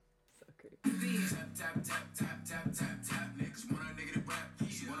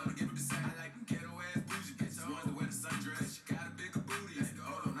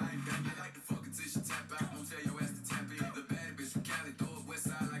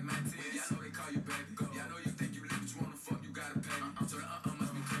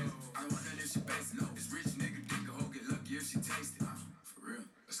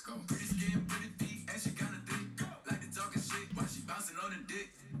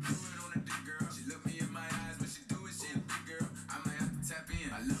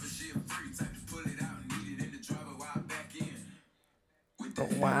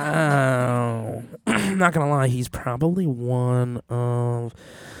Wow. I'm not gonna lie, he's probably one of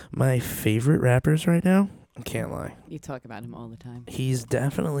my favorite rappers right now. I can't lie. You talk about him all the time. He's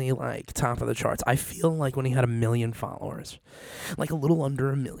definitely like top of the charts. I feel like when he had 1 million followers, like a little under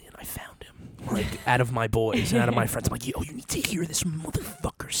 1 million, I found him. Like out of my boys and out of my friends. I'm like, yo, you need to hear this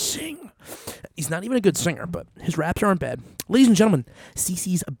motherfucker sing. He's not even a good singer, but his raps aren't bad. Ladies and gentlemen,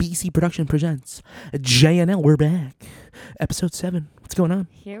 CC's BC Production presents JNL. We're back. Episode 7. What's going on?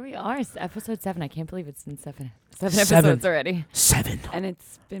 Here we are. It's episode 7. I can't believe it's been seven episodes already. 7. And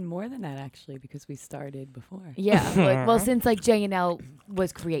it's been more than that, actually, because we started before. Yeah. well, since like JNL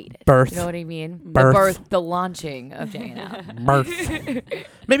was created. Birth. You know what I mean? Birth. The launching of JNL. Birth.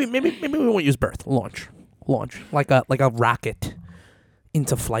 maybe we won't use birth. Launch. Like a rocket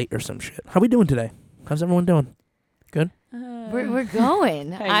into flight or some shit. How we doing today? How's everyone doing? Good? We're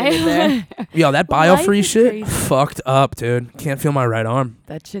going. Hanging in there. Yo, that Life biofreeze is shit crazy. fucked up, dude. Can't feel my right arm.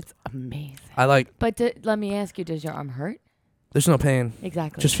 That shit's amazing. I like, But let me ask you, does your arm hurt? there's no pain.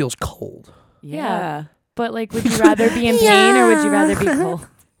 Exactly. Just feels cold. Yeah. But like, would you rather be in pain or would you rather be cold?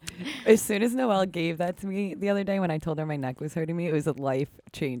 As soon as Noelle gave that to me the other day when I told her my neck was hurting me, it was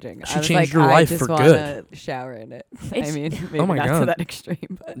life-changing. She I was changed like, your I life just for wanna good. shower in it. I It's- mean, maybe Oh my not God. to that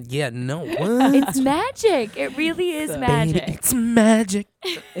extreme, but Yeah, no. What? It's magic. It really is So- magic. Baby, it's magic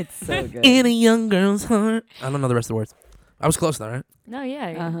it's so good. in a young girl's heart. I don't know the rest of the words. I was close though, right? No,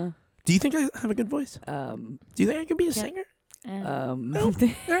 yeah. Uh-huh. Do you think I have a good voice? Um, Do you think I could be a Yeah. singer? no. All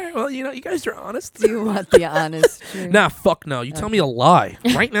right, well, you know, you guys are honest. Do you want the honest truth? Nah, fuck no. You tell me a lie.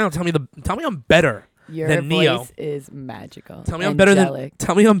 Right now, tell me I'm better. Your than voice Neo. is magical. Tell me I'm better than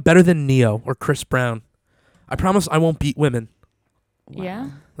Angelic. Neo or Chris Brown. I promise I won't beat women. Wow. Yeah?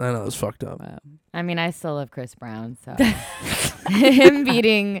 I know, it's fucked up. Wow. I mean, I still love Chris Brown, so him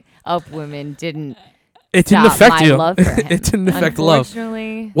beating up women didn't It didn't stop affect my you. love for him. It didn't affect love.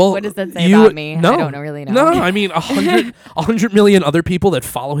 Unfortunately, Well, what does that say you- about me? no. I don't really know. No, I mean 100 million other people that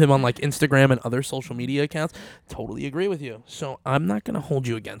follow him on like Instagram and other social media accounts totally agree with you. So I'm not gonna hold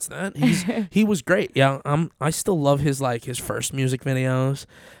you against that. He was great. Yeah, I still love his first music videos,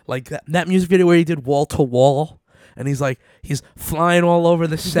 like that music video where he did Wall to Wall, and he's flying all over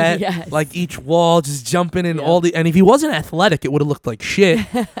the set, Yes. like each wall, just jumping in Yeah. and if he wasn't athletic, it would have looked like shit.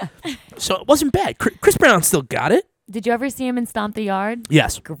 So it wasn't bad. Chris Brown still got it. Did you ever see him in Stomp the Yard?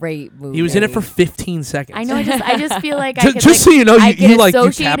 Yes, Great movie. he was in it for 15 seconds. I know. I just feel like I Just, could, just so you know, I you could like you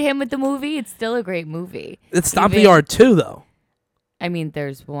associate cap- him with the movie. It's still a great movie. It's Stomp the even- Yard too, though. I mean,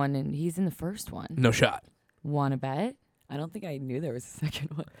 there's one, and he's in the first one. No shot. Wanna bet? I don't think I knew there was a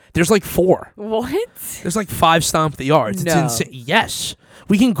second one. There's like 4. What? There's like 5 Stomp the Yards. It's No. insane. Yes.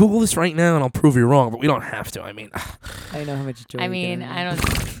 We can Google this right now and I'll prove you wrong, but we don't have to. I mean, I know how much joy. I you mean, get in I that.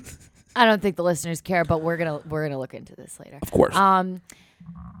 don't. I don't think the listeners care, but we're gonna look into this later. of course.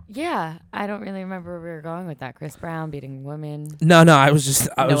 Yeah, I don't really remember where we were going with that. Chris Brown beating women. No, I was just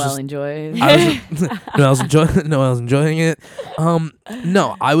Noelle enjoys. Noelle's enjoying it.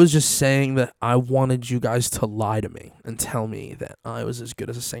 No, I was just saying that I wanted you guys to lie to me and tell me that I was as good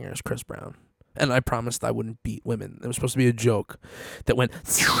as a singer as Chris Brown. And I promised I wouldn't beat women. It was supposed to be a joke that went.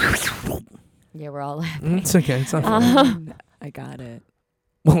 Yeah, we're all laughing. It's okay. It's not funny. I got it.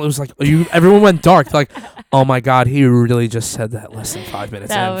 Well, it was like everyone went dark. Like, oh my god, he really just said that less than 5 minutes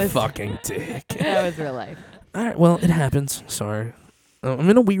That in. was- Fucking dick. That was real life. All right, well, it happens. Sorry, I'm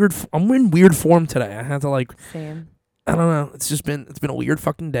in weird form today. I had to Same. I don't know. It's been a weird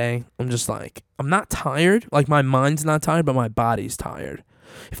fucking day. I'm just I'm not tired. Like my mind's not tired, but my body's tired.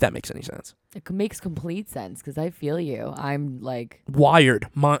 If that makes any sense. It makes complete sense because I feel you. I'm like Wired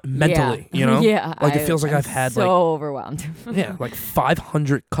mentally, yeah. you know. Yeah. Like it feels like I'm I've had so overwhelmed. yeah, like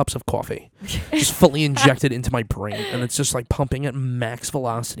 500 cups of coffee just fully injected into my brain, and it's just like pumping at max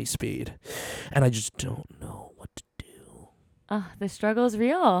velocity speed, and I just don't know what to do. The struggle's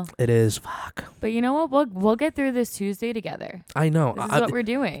real. It is. Fuck. But you know what? We'll get through this Tuesday together. I know. This is what we're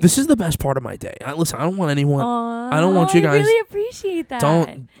doing. This is the best part of my day. Listen, I don't want anyone. Aww, I don't want you guys. I really appreciate that.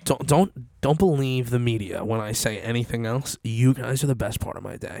 Don't believe the media when I say anything else. You guys are the best part of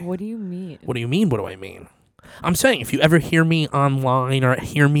my day. What do you mean? What do you mean? What do I mean? I'm saying if you ever hear me online or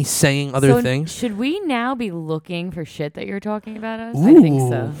hear me saying other things. Should we now be looking for shit that you're talking about us? I think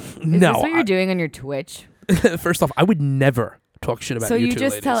so. Is No. this what you're doing on your Twitch? First off, I would never talk shit about So you you two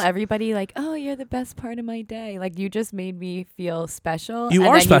just ladies. tell everybody like, oh, you're the best part of my day. Like you just made me feel special. You and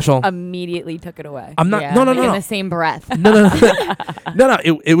are then special. You immediately took it away. I'm not. Yeah, No. like in the same breath. No.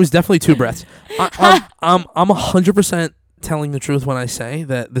 It was definitely two breaths. I'm 100% telling the truth when I say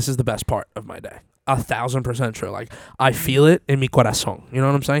that this is the best part of my day. 1,000% true. Like I feel it in mi corazón. You know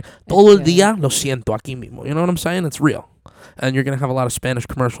what I'm saying? Todo el día lo siento aquí mismo. You know what I'm saying? It's real. And you're gonna have a lot of Spanish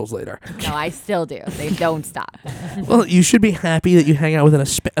commercials later. No, I still do. They don't stop. Well, you should be happy that you hang out with No,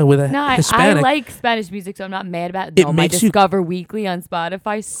 I Hispanic. like Spanish music, so I'm not mad about it. It No, I makes you- Discover Weekly on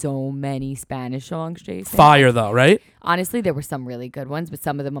Spotify. So many Spanish songs, Jason. Fire though, right? Honestly, there were some really good ones, but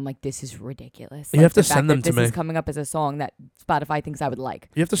some of them I'm like, this is ridiculous. You Like, have to the fact send them that to this me. is coming up as a song that Spotify thinks I would like.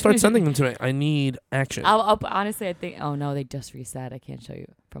 You have to start sending them to me. I need action. I'll honestly, I think. Oh no, they just reset. I can't show you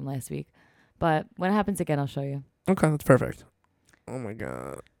from last week, but when it happens again, I'll show you. Okay, that's perfect. Oh my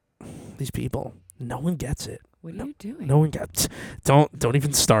god, these people. No one gets it. What are you doing? No one gets. Don't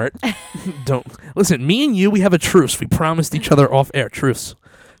even start. Don't listen. Me and you, we have a truce. We promised each other off air. Truce.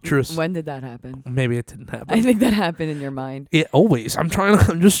 When did that happen? Maybe it didn't happen. I think that happened in your mind. It always. I'm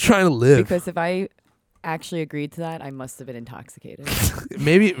just trying to live. Because if I actually agreed to that, I must have been intoxicated.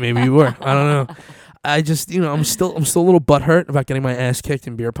 maybe you were. I don't know. I just, I'm still a little butthurt about getting my ass kicked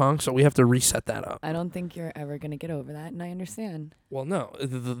in beer pong, so we have to reset that up. I don't think you're ever going to get over that, and I understand. Well, no.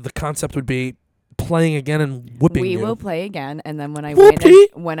 The concept would be playing again and whipping We you. will play again, and then when I Whoopee!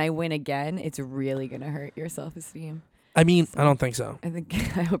 when I win again, it's really going to hurt your self-esteem. I mean, I don't think so.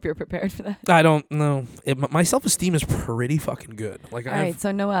 I hope you're prepared for that. I don't know. My self-esteem is pretty fucking good. Like, All right,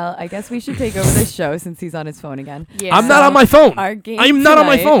 so Noel, I guess we should take over this show since he's on his phone again. Yeah. I'm not on my phone. Our game I'm not on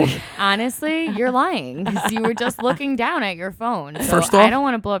my tonight- phone. Honestly, you're lying because you were just looking down at your phone. So First I off- don't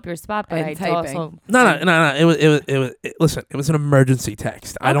want to blow up your spot, but And I typing. also No. Listen, it was an emergency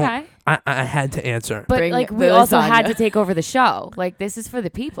text. okay. I had to answer. But Bring like the we also had lasagna. to take over the show. Like this is for the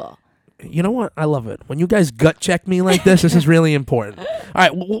people. You know what? I love it. When you guys gut check me like this is really important. All right,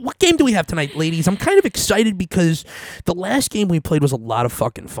 what game do we have tonight, ladies? I'm kind of excited because the last game we played was a lot of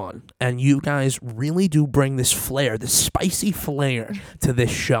fucking fun. And you guys really do bring this flair, this spicy flair to this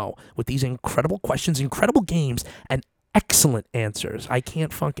show with these incredible questions, incredible games, and excellent answers. I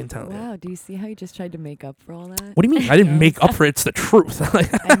can't fucking tell you. Wow, do you see how you just tried to make up for all that? What do you mean? I didn't make up for it. It's the truth.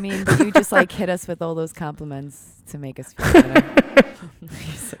 I mean, but you just like hit us with all those compliments to make us feel better.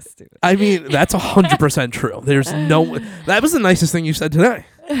 You're so stupid. I mean, that's 100% true. There's no... That was the nicest thing you said today.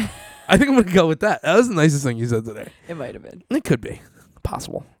 I think I'm going to go with that. That was the nicest thing you said today. It might have been. It could be.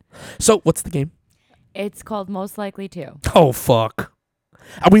 Possible. So, what's the game? It's called Most Likely To. Oh, fuck.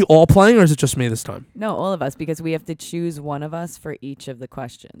 Are we all playing or is it just me this time? No, all of us, because we have to choose one of us for each of the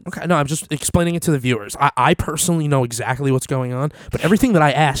questions. Okay, no, I'm just explaining it to the viewers. I personally know exactly what's going on, but everything that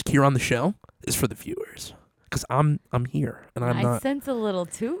I ask here on the show is for the viewers. Because I'm here, and I'm I not... sense a little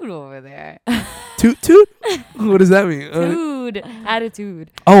toot over there. Toot toot? What does that mean? Toot. Attitude.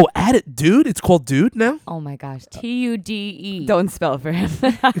 Oh, add it, dude? It's called dude now? Oh my gosh. TUDE. Don't spell for him.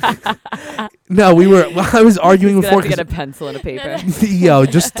 No, I was arguing He's gonna before. have to get a pencil and a paper. Yo,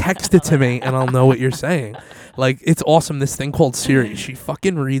 just text it to me and I'll know what you're saying. Like, it's awesome. This thing called Siri, she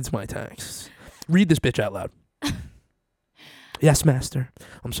fucking reads my texts. Read this bitch out loud. Yes, master.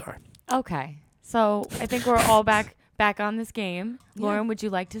 I'm sorry. Okay. So I think we're all back on this game. Yeah. Lauren, would you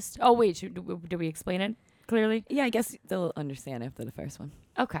like to... oh, wait. Do we explain it clearly? Yeah, I guess they'll understand after the first one.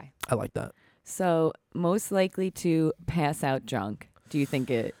 Okay. I like that. So, most likely to pass out drunk. Do you think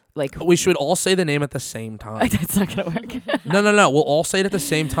it, like... We should all say the name at the same time. That's not going to work. No. We'll all say it at the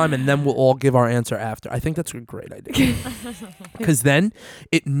same time and then we'll all give our answer after. I think that's a great idea. Because then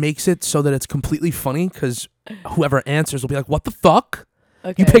it makes it so that it's completely funny because whoever answers will be like, what the fuck?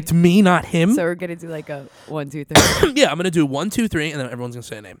 Okay. You picked me, not him? So, we're going to do like a 1, 2, 3. Yeah, I'm going to do 1, 2, 3, and then everyone's going to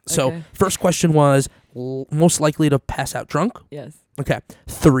say a name. So, Okay. first question was most likely to pass out drunk. Yes. Okay.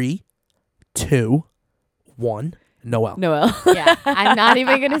 3, 2, 1. Noel. Noel. Yeah. I'm not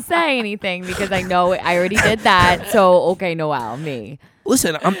even going to say anything because I know I already did that. So, okay, Noel, me.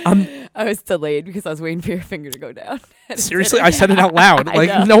 Listen, I'm I was delayed because I was waiting for your finger to go down. seriously, I said it out loud. I Like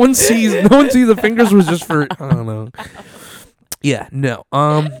know. no one sees the fingers was just for I don't know. Yeah, no.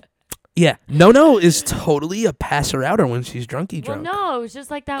 Yeah, No is totally a passer outer when she's drunky Well, drunk. no, it was just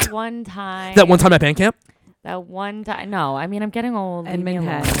like that one time. That one time at band camp. That one time. No, I mean I'm getting old. And Leave me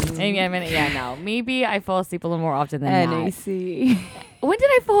alone. Manhattan. Yeah, no. Maybe I fall asleep a little more often than not. NAC. When did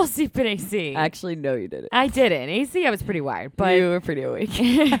I fall asleep in AC? Actually, no, you didn't. I didn't. AC, I was pretty wired, but you were pretty awake.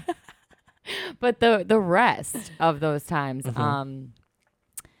 but the rest of those times,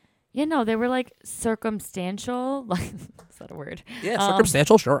 they were like circumstantial. Like, is that a word? Yeah,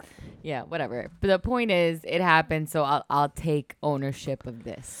 circumstantial, sure. Yeah, whatever. But the point is, it happened, so I'll take ownership of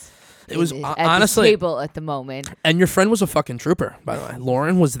this. It was At honestly, the table at the moment. and your friend was a fucking trooper, by the way.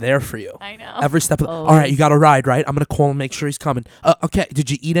 Lauren was there for you. I know. Every step of Oh. all right, you got a ride, right? I'm going to call and make sure he's coming. Okay, did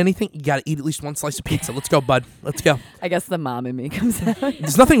you eat anything? You got to eat at least one slice of pizza. Let's go, bud. Let's go. I guess the mom in me comes out.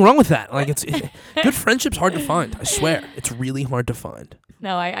 There's nothing wrong with that. Like, good friendship's hard to find. I swear. It's really hard to find.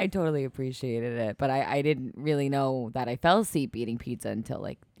 No, I totally appreciated it, but I didn't really know that I fell asleep eating pizza until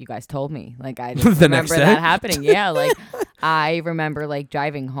like you guys told me. Like I didn't The next remember day? that happening. Yeah, like I remember like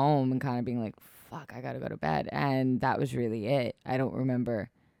driving home and kind of being like, "Fuck, I gotta go to bed," and that was really it. I don't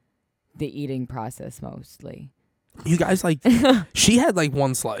remember the eating process mostly. You guys, like, she had like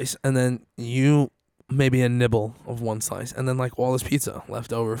one slice, and then you maybe a nibble of one slice, and then like all this pizza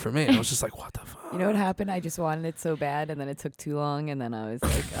left over for me. I was just like, what the fuck? You know what happened? I just wanted it so bad, and then it took too long, and then I was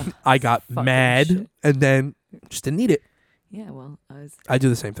like, oh, I got fucking mad, shit. and then just didn't eat it. Yeah, well, I do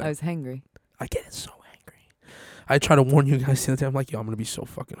the same thing. I was hangry. I get so angry. I try to warn you guys the other time. I'm like, yo, I'm going to be so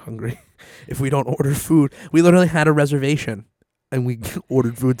fucking hungry if we don't order food. We literally had a reservation, and we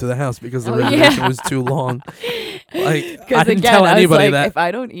ordered food to the house because the reservation was too long. Like, I didn't tell I was anybody like, that. if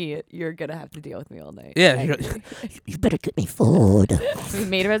I don't eat, you're gonna have to deal with me all night. Yeah, Angry. you better get me food. We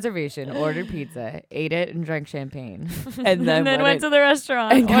made a reservation, ordered pizza, ate it, and drank champagne. And then went to the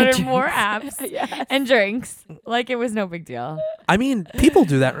restaurant, and got ordered drinks. more apps Yes. and drinks. Like it was no big deal. I mean, people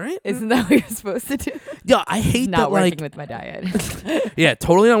do that, right? Isn't that what you're supposed to do? Yeah, I hate Not that. working Like, with my diet. yeah,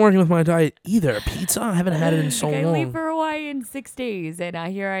 totally not working with my diet either. Pizza, I haven't had it in so I leave long. for Hawaii in 6 days, and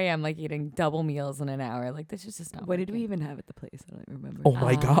here I am, like eating double meals in an hour. Like this is just not. What did we working. even have at the place? I don't remember. Oh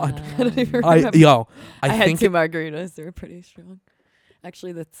my god. I don't even I remember. I had think 2 margaritas. They were pretty strong.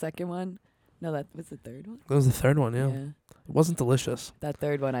 Actually, the second one. No, that was the third one. that was the third one. Yeah, it wasn't delicious. That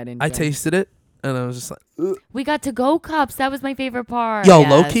third one I didn't. I drink. tasted it, and I was just like, ugh. We got to go cups. That was my favorite part. yo,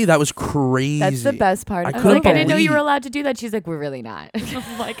 yes. low key, that was crazy. That's the best part. I of I was couldn't like, I didn't know you were believe- allowed to do that. She's like, we're really not.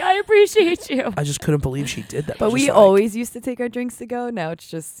 I'm like, I appreciate you. I just couldn't believe she did that. I But was we just like, always used to take our drinks to go. Now it's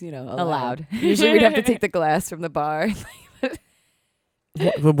just allowed. Usually we'd have to take the glass from the bar.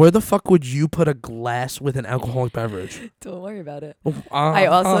 Where the fuck would you put a glass with an alcoholic beverage? Don't worry about it. I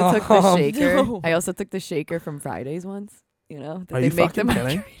also took the shaker. no. I also took the shaker from Fridays once. That Are they you make fucking them.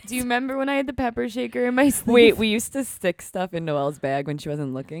 kidding? Do you remember when I had the pepper shaker in my sleeve? Wait, we used to stick stuff in Noelle's bag when she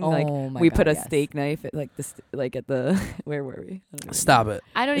wasn't looking. Like my we God, put a yes. steak knife at at the where were we? I don't know. Stop it.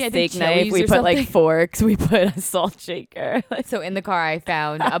 I don't A know. I steak think knife. Chili's We or put like something. forks. We put a salt shaker. So in the car, I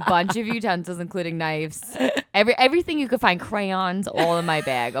found a bunch of utensils, including knives, everything you could find, crayons, all in my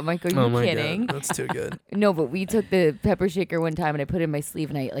bag. I'm like, are you Oh my kidding? god, that's too good. No, but we took the pepper shaker one time and I put it in my sleeve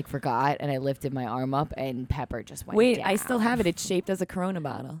and I like forgot and I lifted my arm up and pepper just went. Wait, down. I still have it. It's shaped as a Corona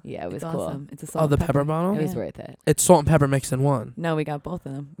bottle. Yeah, it was It's cool. awesome. It's a salt. Oh, the and pepper bottle? It was Yeah. worth it. It's salt and pepper mixed in one. No, we got both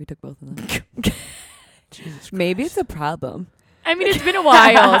of them. We took both of them. Jesus Maybe it's a problem. I mean, it's been a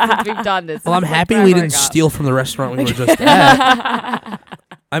while since we've done this. Well, I'm This is, like, happy we forever didn't ago. steal from the restaurant we were just at.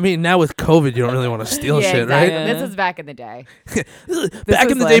 I mean, now with COVID, you don't really want to steal Yeah, shit, exactly. right? Yeah. This was back in the day. Back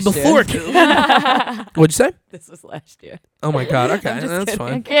was in the day last year. before COVID. What'd you say? This was last year. Oh my god. Okay, just that's kidding.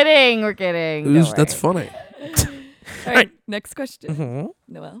 We're fine. kidding. We're kidding. Don't Ooh, that's worry. funny. All right, next question. Mhm.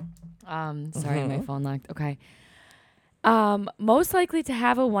 Noelle. Sorry, my Mhm. phone locked. Okay. Most likely to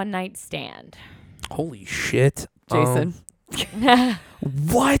have a one night stand. Holy shit. Jason.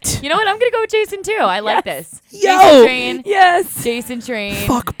 What? You know what? I'm gonna go with Jason too. I like this. Yo! Jason Train. Yes. Jason Train.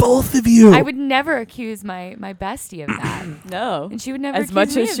 Fuck both of you. I would never accuse my bestie of that, No. and she would never. As accuse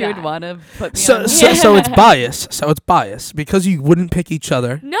much me as of she would that. want to put me So, on. so it's bias. So it's bias because you wouldn't pick each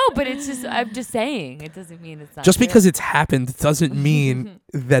other. No, but it's just. I'm just saying. It doesn't mean it's not. Just true. because it's happened doesn't mean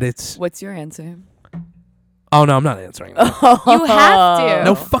that it's. What's your answer? Oh no, I'm not answering that. You have to.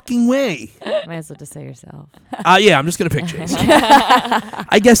 No fucking way. Might as well just say yourself. Yeah, I'm just gonna pick Jason.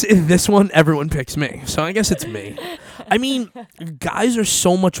 I guess in this one, everyone picks me, so I guess it's me. I mean, guys are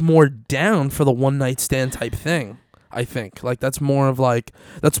so much more down for the one night stand type thing. I think like that's more of like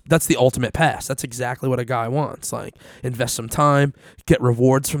that's the ultimate pass. That's exactly what a guy wants. Like invest some time, get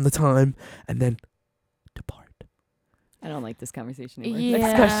rewards from the time, and then depart. I don't like this conversation anymore. Yeah,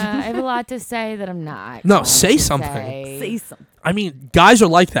 Next question. I have a lot to say that I'm not. No, going say to something. Say something. I mean, guys are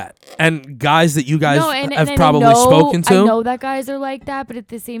like that, and guys that you guys No, and have I probably know- spoken to. I know that guys are like that, but at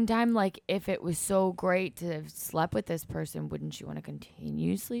the same time, like if it was so great to have slept with this person, wouldn't you want to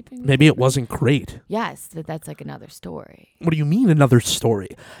continue sleeping? with Maybe this it wasn't great. Yes, that's like another story. What do you mean another story?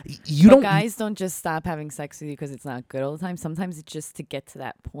 You But don't. guys don't just stop having sex with you because it's not good all the time. Sometimes it's just to get to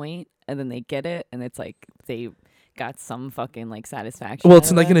that point, and then they get it, and it's like they got some fucking like satisfaction. Well, out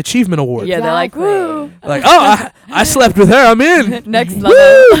it's of like it. an achievement award. Yeah, they're like, Exactly. woo. Like, oh, I slept with her. I'm in. Next Woo!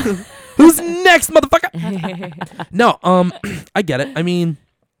 level. Who's next, motherfucker? No, I get it. I mean,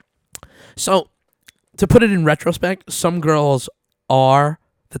 so to put it in retrospect, some girls are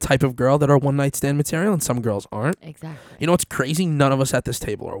the type of girl that are one night stand material, and some girls aren't. Exactly. You know what's crazy? None of us at this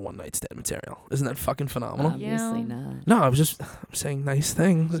table are one night stand material. Isn't that fucking phenomenal? Obviously Yeah. not. No, I'm saying nice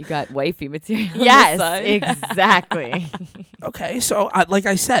things. You got wifey material. on the Yes, side. exactly. Okay, so like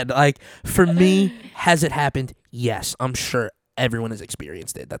I said, like for me, has it happened? Yes, I'm sure everyone has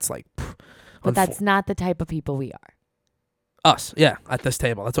experienced it. That's like, But that's not the type of people we are. us. Yeah, at this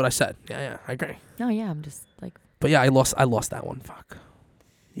table. That's what I said. Yeah, I agree. No, yeah, I'm just like, But yeah, I lost that one. Fuck.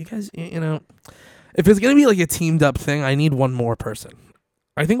 You guys, you know, if it's gonna be like a teamed up thing, I need one more person.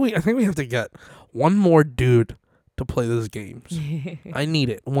 I think we have to get one more dude to play those games. I need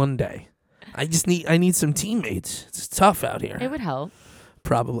it one day. I need some teammates. It's tough out here. it would help.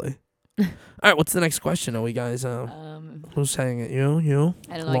 Probably. All right, what's the next question? Are we guys? Who's saying it? You?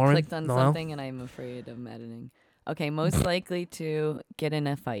 I don't know. Lauren? I clicked on Noel? something and I'm afraid of editing. Okay, most likely to get in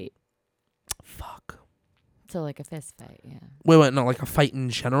a fight. Fuck. So like a fist fight, yeah. Wait, no, like a fight in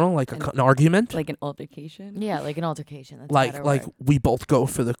general, like an argument. Like an altercation. Yeah, like an altercation. That's a Like better word. we both go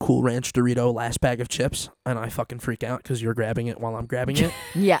for the Cool Ranch Dorito last bag of chips, and I fucking freak out because you're grabbing it while I'm grabbing it.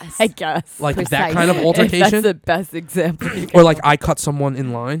 Yes. I guess. Like that kind of Precisely. altercation. That's the best example. you Or can like give. I cut someone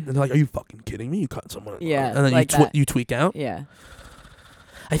in line, and they're like, "Are you fucking kidding me? You cut someone?" In Yeah, line. And then like you that. you tweak out. Yeah.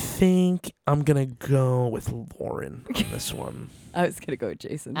 I think I'm gonna go with Lauren on this one. I was gonna go with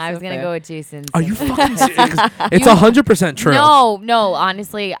Jason. I was so gonna fair. go with Jason. Are so you fair. fucking serious? It's You- 100% true. No,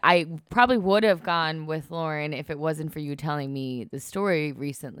 honestly, I probably would have gone with Lauren if it wasn't for you telling me the story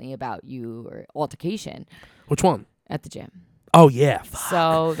recently about you or altercation Which one? at the gym. Oh yeah.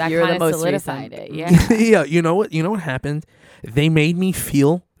 So that You're the kind of most solidified recent. it. Yeah. Yeah. You know what? You know what happened? They made me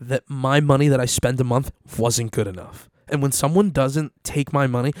feel that my money that I spend a month wasn't good enough. And when someone doesn't take my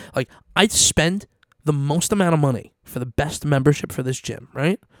money, like I'd spend the most amount of money for the best membership for this gym,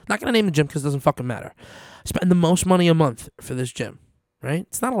 right? Not gonna name the gym because it doesn't fucking matter. Spend the most money a month for this gym, right?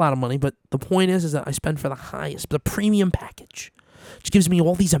 It's not a lot of money, but the point is that I spend for the highest, the premium package, which gives me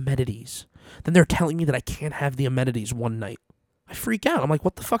all these amenities. Then they're telling me that I can't have the amenities one night. I freak out. I'm like,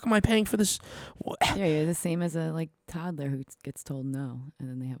 what the fuck am I paying for this? Yeah, you're the same as a like toddler who gets told no, and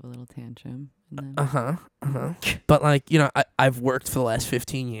then they have a little tantrum. And then But like, you know, I've worked for the last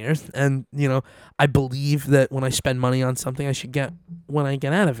 15 years, and you know, I believe that when I spend money on something, I should get when I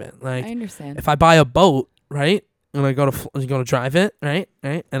get out of it. Like, I understand. if I buy a boat, right, and I go to drive it, right,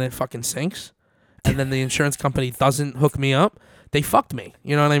 and it fucking sinks, and then the insurance company doesn't hook me up, they fucked me.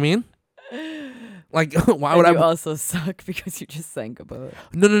 You know what I mean? Like, why would And I? you also suck because you just sank a boat.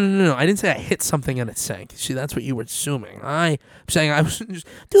 No. I didn't say I hit something and it sank. See, that's what you were assuming. I'm saying I was just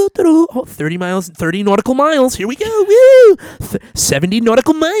 30 miles, 30 nautical miles. Here we go. Woo! 70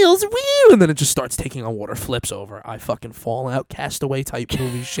 nautical miles. Woo! And then it just starts taking on water, flips over. I fucking fall out, castaway type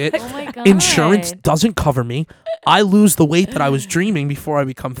movie shit. Oh my god. Insurance doesn't cover me. I lose the weight that I was dreaming before I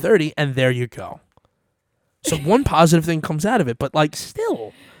become 30, and there you go. So one positive thing comes out of it, but like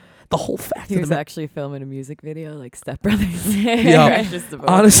still, the whole fact He of was the actually filming a music video like Step Brothers. Yeah. Just a boat.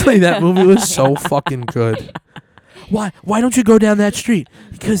 honestly, that movie was so fucking good. Why don't you go down that street?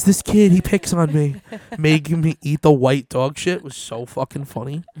 Because this kid, he picks on me. Making me eat the white dog shit was so fucking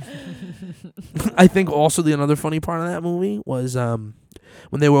funny. I think also another funny part of that movie was when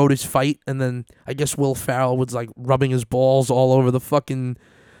they were at his fight, and then I guess Will Ferrell was like rubbing his balls all over the fucking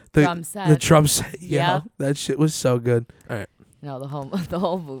Drum the set. drum set. Yeah, Yep. that shit was so good. All right, No, the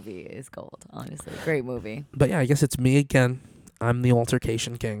whole movie is gold. Honestly, great movie. but yeah, I guess it's me again. I'm the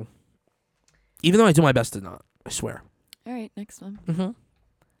altercation king, even though I do my best to not. I swear. All right, next one. Mm-hmm.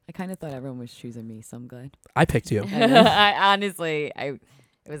 I kind of thought everyone was choosing me, so I'm glad. I picked you. I honestly, it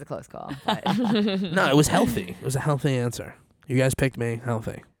was a close call. But No, it was healthy. It was a healthy answer. You guys picked me.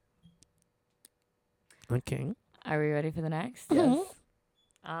 Healthy. Okay. Are we ready for the next? Mhm.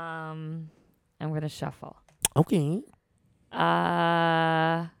 I'm gonna shuffle. Okay.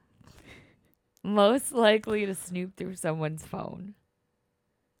 Most likely to snoop through someone's phone.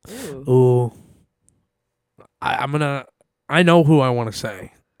 Ooh. Ooh. I know who I want to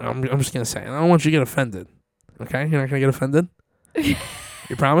say. I'm just gonna say it. I don't want you to get offended. Okay, you're not gonna get offended.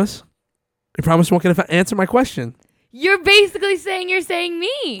 You promise? You promise you won't get offended? Answer my question. You're basically saying you're saying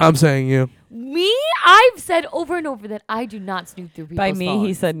me. I'm saying you. Me? I've said over and over that I do not snoop through people's By me, he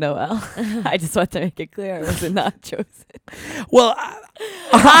phones. said Noel. I just want to make it clear I was not chosen. Well, I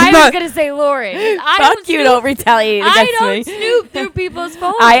I'm was not. gonna say Lauren. I Fuck you, snoop- don't retaliate I against don't me. snoop through people's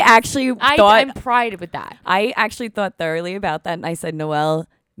phones. I actually I'm prided with that. I actually thought thoroughly about that, and I said Noel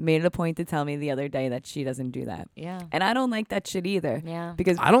made it a point to tell me the other day that she doesn't do that, Yeah. and I don't like that shit either Yeah.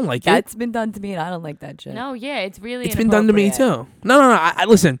 because I don't like it. that's been done to me, and I don't like that shit. No, yeah, it's really It's been done to me inappropriate. too. No. I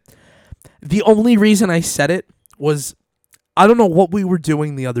listen. The only reason I said it was, I don't know what we were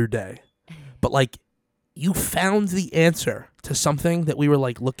doing the other day, but like, you found the answer to something that we were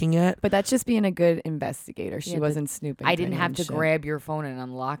like looking at. But that's just being a good investigator. She Yeah, but wasn't snooping. I for didn't have anyone's to shit. grab your phone and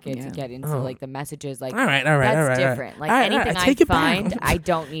unlock it Yeah. to get into Oh. like the messages. Like All right. that's different. Like All right, anything take I it back. find, I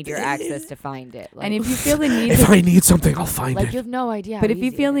don't need your access to find it. Like, And if you feel the need, If to, I need something, I'll find like it. you have no idea. but how if you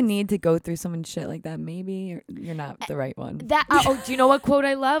easy feel it the is. need to go through someone's shit like that, maybe you're not the right one. That do you know what quote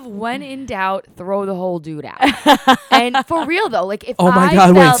I love? When in doubt, throw the whole dude out. And for real though, like if Oh my I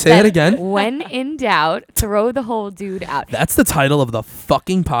God, wait, felt say it that again. When in doubt, throw the whole dude out. That's the title of the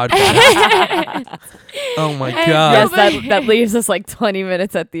fucking podcast. Oh my And God. Yes, nobody- that leaves us like 20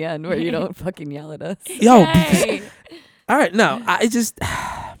 minutes at the end where you don't fucking yell at us. Yo, because Yay. all right, no, I just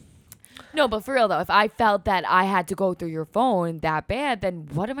No, but for real though, if I felt that I had to go through your phone that bad, then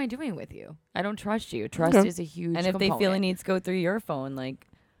what am I doing with you? I don't trust you. Trust Okay. is a huge And if they feel a component. need to go through your phone, like,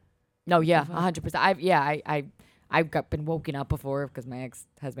 No, yeah, fuck? 100%. I've been woken up before because my ex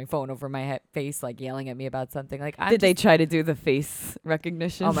has my phone over my face, like yelling at me about something. Like, did they try to do the face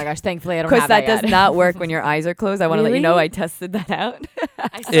recognition? Oh my gosh! Thankfully, I don't Because have that that does yet. not work when your eyes are closed. I want to let you know Really? I tested that out.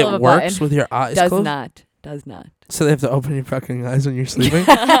 I still have it a works button. with your eyes Does closed. not. Does not. So they have to open your fucking eyes when you're sleeping.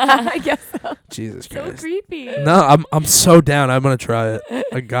 I guess so. Jesus So Christ. creepy. No, I'm so down. I'm gonna try it.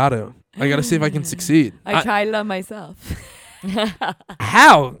 I gotta see if I can succeed. I tried it on myself.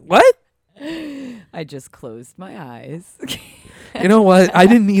 How? What? I just closed my eyes. You know what? I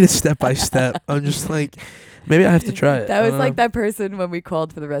didn't need a step by step. I'm just like, maybe I have to try it. That I was don't like know. that person when we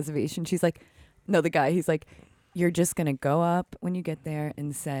called for the reservation. She's like, no, the guy, he's like, you're just going to go up when you get there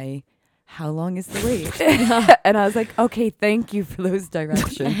and say, how long is the wait? And I was like, okay, thank you for those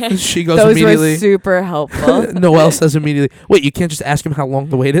directions. She goes Those immediately. were super helpful. Noelle says immediately, wait, you can't just ask him how long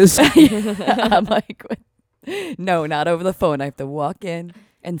the wait is? I'm like, what? No, not over the phone. I have to walk in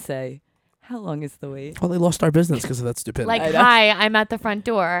and say, how long is the wait? Well, they lost our business because of that stupidity. Like, I know. hi, I'm at the front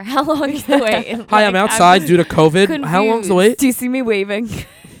door. How long is the wait? Hi, I'm outside due to COVID. How long's the wait? Do you see me waving?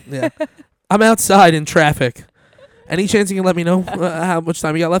 Yeah. I'm outside in traffic. Any chance you can let me know how much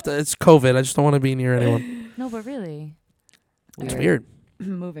time you got left? It's COVID. I just don't want to be near anyone. No, but really. It's Alright. weird.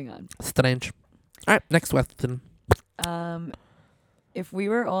 Moving on. Strange. All right, next question. If we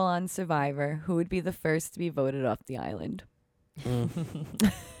were all on Survivor, who would be the first to be voted off the island?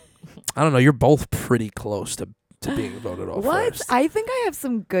 I don't know. You're both pretty close to being voted off What? first. I think I have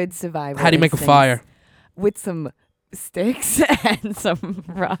some good Survivor. How do you make a instincts fire? with some sticks and some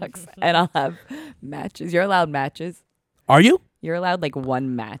rocks, and I'll have matches. You're allowed matches. Are you? You're allowed like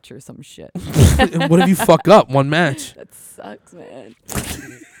one match or some shit. What if you fuck up one match? That sucks, man.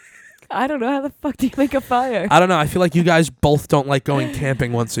 I don't know how the fuck do you make a fire. I don't know. I feel like you guys both don't like going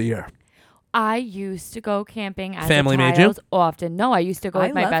camping once a year. I used to go camping as Family a made you? child often. No, I used to go I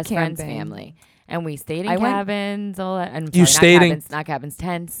with my love best friend's camping. family. And we stayed in I went- cabins, all that. And You stayed in- not cabins,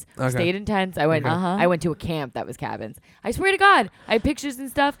 tents. Okay. Stayed in tents. I went. Okay. I went to a camp that was cabins. I swear to God, I have pictures and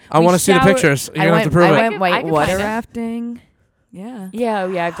stuff. I We want to see the showered- pictures. You're I going to have to went- prove I it. went I white can water find it. rafting. Yeah. Yeah,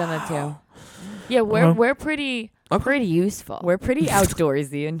 I've done that too. Yeah, we're Uh-huh. we're pretty Okay. pretty useful. We're pretty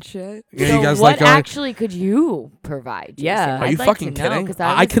outdoorsy and shit. Yeah, so you guys what like going. actually could you provide? Jason? Yeah. Are I'd you like fucking to know, kidding? 'cause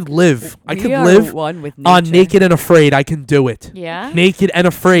I was- could live. I We could are live one with on nature. Naked and Afraid. I can do it. Yeah. Naked and You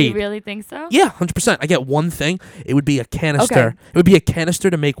Afraid. really think so? Yeah, 100%. I get one thing. It would be a canister. Okay. It would be a canister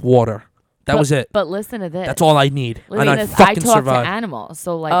to make water. That But- was it. But listen to this. That's all I need. Listen and to I this. I fucking talk survive. to animals,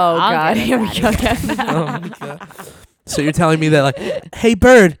 so like. Oh, I'll God, get us here we out of go. here. Oh my God. So you're telling me that, like, hey,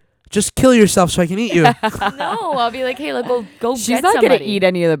 bird, just kill yourself so I can eat you. No, I'll be like, hey, look, go She's get not somebody. gonna eat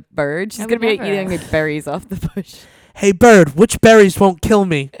any of the birds. She's I gonna would be never. eating the berries off the bush. Hey, bird, which berries won't kill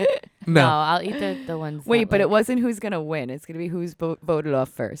me? No, No. I'll eat the ones. Wait, that, but like, it wasn't who's gonna win. It's gonna be who's voted off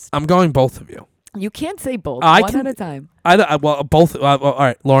first. I'm going both of you. You can't say both. I One can- at a time. Well, both. All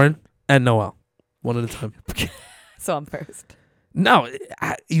right, Lauren and Noelle. One at a time. So I'm first. No,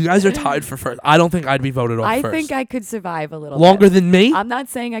 you guys are tied for first. I don't think I'd be voted off I first. think I could survive a little Longer bit. than me? I'm not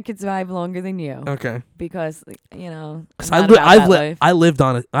saying I could survive longer than you Okay. because I'm Because not about that life.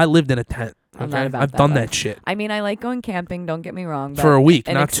 I lived in a tent. I'm Okay? not about I've that done life. that shit I mean, I like going camping. Don't get me wrong. But for a week,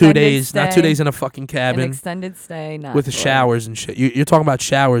 an not 2 extended days. Not 2 stay- days in a fucking An cabin extended stay, not with the for- showers and shit. You're talking about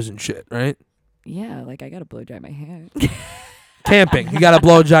showers and shit, right? Yeah, like I gotta blow dry my hair. Camping. You gotta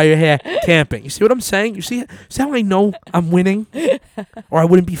blow dry your hair. Camping. You see what I'm saying? You see how I know I'm winning, or I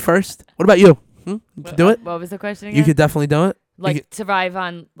wouldn't be first. What about you? You could do it. What was the question again? You could definitely do it. like you survive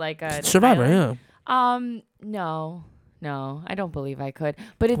on like a Survivor. island? Yeah. No, I don't believe I could.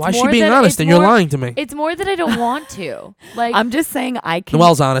 But it's Why is more she being that honest it's and you're more- lying to me? It's more that I don't want to. Like I'm just saying I can.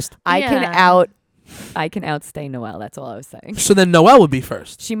 Noelle's honest. I can Yeah. outstay Noelle. That's all I was saying. So then Noelle would be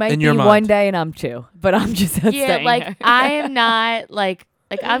first. She might in be your mind. one day and I'm two, but I'm just yeah, outstaying like her. I am not like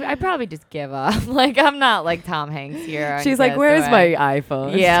I probably just give up. Like I'm not like Tom Hanks here. I She's like, guess, "Where's do my I?"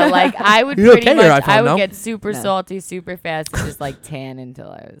 iPhone?" Yeah, like I would You pretty okay, your much. I iPhone, would no? get super No. salty, super fast, and just like tan until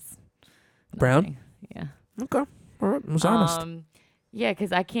I was Brown? nothing. Yeah. Okay. All right. I was honest. Yeah,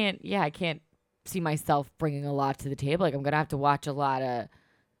 because I can't. Yeah, I can't see myself bringing a lot to the table. Like I'm gonna have to watch a lot of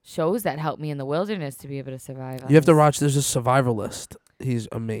shows that help me in the wilderness to be able to survive. You have to watch. There's a survivalist. He's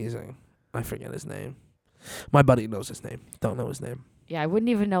amazing. I forget his name. My buddy knows his name. Don't know his name. Yeah, I wouldn't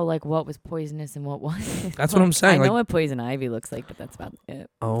even know like what was poisonous and what wasn't. That's what I'm I saying. know Like, what poison ivy looks like, but that's about it.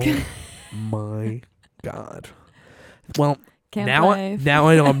 oh my god. Well, Camp now life.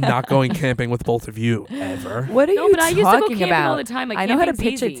 I know I'm not going camping with both of you ever. What are No, you but I used to go talking camping all about? the time. Like, I know how to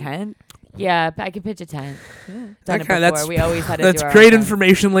camping's pitch easy. a tent. Yeah, I could pitch a tent. Yeah. Done it Okay, before. that's- We always had to That's do our great own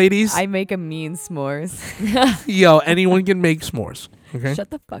information, ladies. I make a mean s'mores. Yo, anyone can make s'mores. Okay. Shut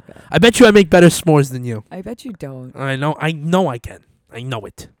the fuck up. I bet you I make better s'mores than you. I bet you don't. I know I can. I know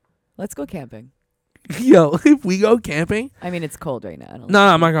it. Let's go camping. Yo, if we go camping, I mean, it's cold right now. I don't no,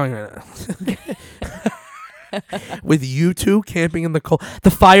 I'm not going right now. With you two camping in the cold,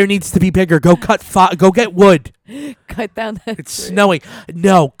 the fire needs to be bigger. Go go get wood. cut down that It's tree. snowing.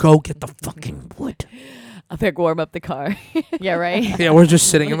 No, go get the fucking wood. I'll pick warm up the car. Yeah, right. Yeah, we're just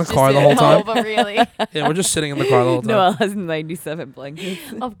sitting in the car the whole No, time. but really, Yeah, we're just sitting in the car the whole time. Noelle has 97 blankets.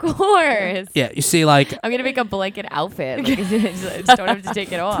 of course. Yeah, you see, like I'm gonna make a blanket outfit. Like, I just don't have to take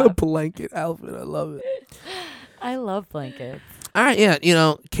it the off. blanket outfit. I love it. I love blankets. All right, yeah, you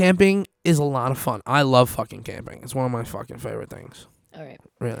know, camping is a lot of fun. I love fucking camping. It's one of my fucking favorite things. All right,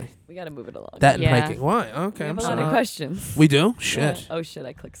 Really. we gotta move it along. That and Yeah. hiking. Why? we Okay, have I'm a lot of sorry. questions. We do? Yeah. Shit. Oh shit!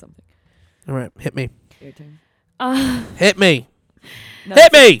 I clicked something. All right, hit me. Your turn. Hit me. No,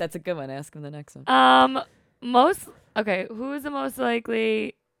 Hit that's a- me! That's a good one. Ask him the next one. Who is the most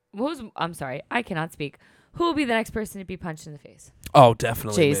likely? I'm sorry, I cannot speak. Who will be the next person to be punched in the face? Oh,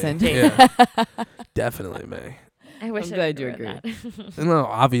 definitely Jason. me. Yeah, definitely me. I wish I'm I glad could you have agree. that. No,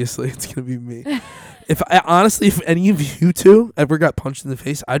 obviously it's gonna be me. If any of you two ever got punched in the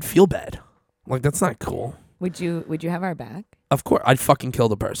face, I'd feel bad. Like that's not cool. Would you have our back? Of course, I'd fucking kill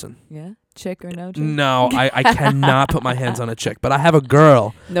the person. Yeah. Chick or no chick? No, I cannot put my hands on a chick. But I have a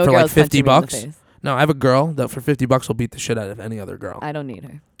girl. No For like girls 50 punching me in the bucks? face. No, I have a girl that for $50 will beat the shit out of any other girl. I don't need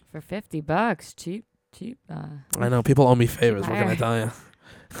her. For $50, cheap. I know people owe me favors. What can I hire.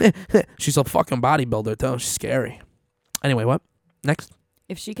 tell you? She's a fucking bodybuilder too. She's scary. Anyway, what next?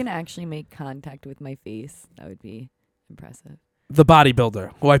 If she can actually make contact with my face, that would be impressive. The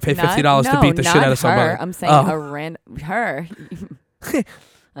bodybuilder who I pay $50 to No, beat the shit not out of somebody. her. I'm saying Oh. a her.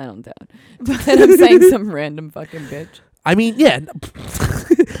 I don't doubt. But I'm saying some random fucking bitch. I mean, yeah,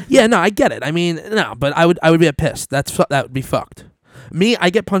 yeah. No, I get it. I mean, no, but I would be pissed. That would be fucked. Me, I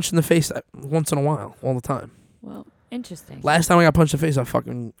get punched in the face once in a while, all the time. Well, Interesting. Last time I got punched in the face,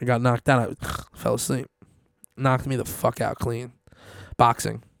 I got knocked out. I fell asleep. Knocked me the fuck out clean.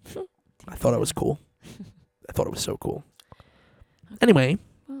 Boxing. I thought it was cool. I thought it was so cool. Anyway,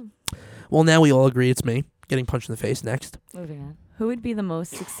 well, now we all agree it's me getting punched in the face. Next, Moving on. who would be the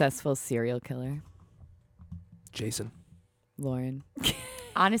most successful serial killer? Jason. Lauren.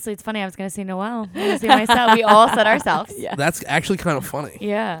 Honestly, it's funny. I was gonna say Noelle. I was gonna say myself. We all said ourselves. Yeah. That's actually kind of funny.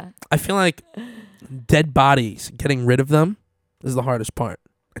 Yeah. I feel like dead bodies, getting rid of them, is the hardest part.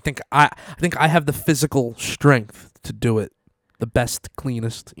 I think I have the physical strength to do it the best,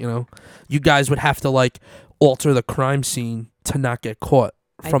 cleanest. You know, you guys would have to like alter the crime scene to not get caught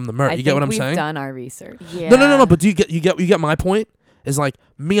from the murder. I You get what I'm think saying? We've done our research. Yeah. No. But do you get my point? Is like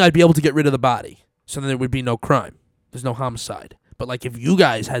me, I'd be able to get rid of the body, so then there would be no crime. There's no homicide. But like if you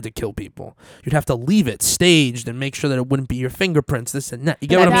guys had to kill people, you'd have to leave it staged and make sure that it wouldn't be your fingerprints, this and that. You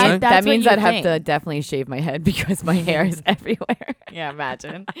get what I'm saying? That's That what means you I'd have think. to definitely shave my head because my hair is everywhere. Yeah,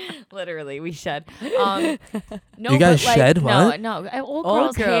 imagine. Literally, we shed. No, You guys but, like, shed? What? No. All All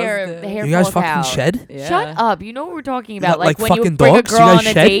girls' girls hair, do. the hair You guys falls fucking out. shed? Yeah. Shut up! You know what we're talking about. Like Like when you fucking bring dogs? a You girl guys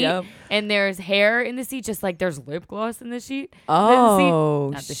on a shed? date Yep. and there's hair in the seat, just like there's lip gloss in the sheet. Oh,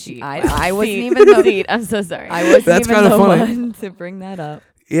 Not the sheet. I wasn't Seat. even the seat. I'm so sorry. I wasn't That's even kinda the funny. one to bring that up.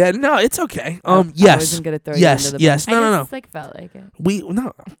 Yeah, no, it's okay. I Yes. wasn't gonna throw Yes, you into the yes. I No, no, just no. like felt like it.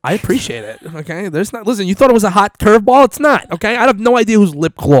 No, I appreciate it. Okay, there's not. Listen, you thought it was a hot curveball. It's not. Okay, I have no idea whose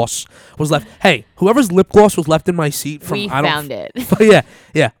lip gloss was left. Hey, whoever's lip gloss was left in my seat from We I don't. found it.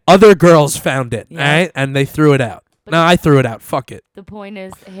 yeah. Other girls found it. Yeah. All right, and they threw it out. But No, I threw it out. Fuck it. The point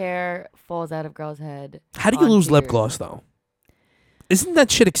is, hair falls out of girls' head. How do you lose onto lip your- gloss though? Isn't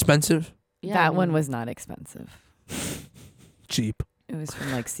that shit expensive? Yeah, that I one mean, was not expensive. Cheap. It was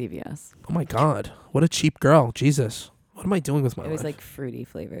from like CVS. Oh my god, what a cheap girl. Jesus, what am I doing with my It was life? like fruity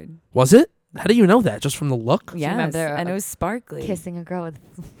flavored. Was it? How do you know that? Just from the look? Yes, remember, and it was sparkly. kissing a girl with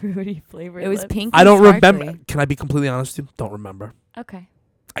fruity flavored. It was lips. pink. I and don't sparkly. remember. Can I be completely honest with you? Don't remember. Okay.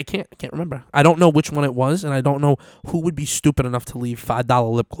 I can't remember. I don't know which one it was, and I don't know who would be stupid enough to leave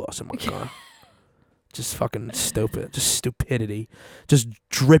 $5 lip gloss in my car. Just fucking stupid. Just stupidity. Just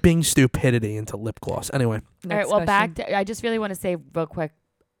dripping stupidity into lip gloss. Anyway. All right. Next Well, question. back to. I just really want to say real quick,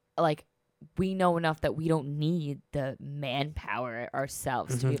 like, we know enough that we don't need the manpower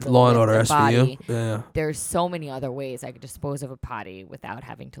ourselves to be able to Law and lift Order a body. SVU. Yeah. There's so many other ways I could dispose of a potty without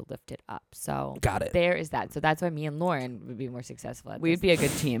having to lift it up. So Got it. there is that. So that's why me and Lauren would be more successful at We'd this. be a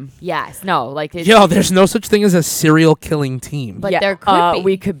good team. Yes. No. Like. It's, Yo, there's no such thing as a serial killing team. But there could be.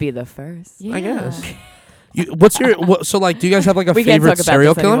 We could be the first. Yeah. I guess. What's your so like? Do you guys have like a We can't favorite talk about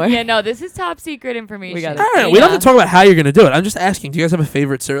serial this killer? anymore. Yeah. No. This is top secret information. got it. All right, we don't have to talk about how you're gonna do it. I'm just asking. Do you guys have a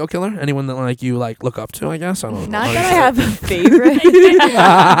favorite serial killer? Anyone that like you like look up to? I guess I don't know. Not that I have a favorite.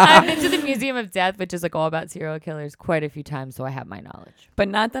 I've been to the Museum of Death, which is like all about serial killers, quite a few times, so I have my knowledge. But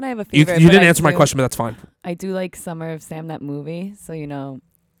not that I have a You favorite. you but didn't I answer my do- question, but that's fine. I do like Summer of Sam, that movie. So you know,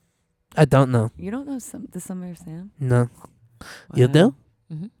 I don't know. you don't know the Summer of Sam. No. You Wow. do?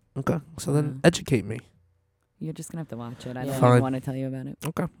 Mm-hmm. Okay. So then Wow. educate me. You're just gonna have to watch it. I don't Yeah. Fine. even want to tell you about it.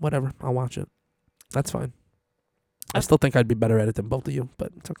 Okay. Whatever. I'll watch it. That's fine. I Okay. still think I'd be better at it than both of you,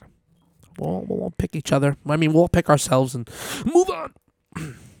 but it's okay. We'll pick each other. I mean, we'll pick ourselves and move on.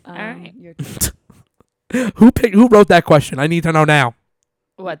 right. Your Who wrote that question? I need to know now.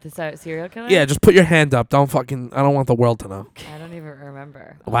 What, the serial killer? Yeah, just put your hand up. Don't fucking. I don't want the world to know. I don't even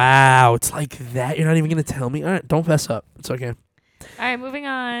remember. Wow, it's like that. You're not even gonna tell me. All right, don't fess up. It's okay. All right, moving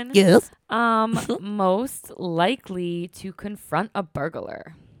on. Yes. Most likely to confront a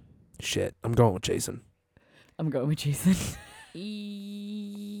burglar. Shit, I'm going with Jason. I'm going with Jason.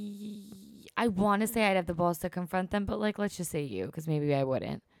 I want to say I'd have the balls to confront them, but like, let's just say you, because maybe I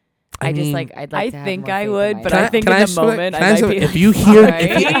wouldn't. I I'd mean, like I to have think more I faith in would, my but Can I I- think can in I the say- moment can I I might say- be. if you hear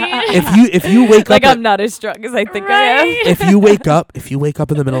if you wake like up I'm not as strong as I think I am. if you wake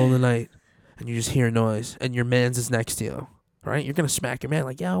up in the middle of the night and you just hear noise and your man's is next to you, right? You're gonna smack your man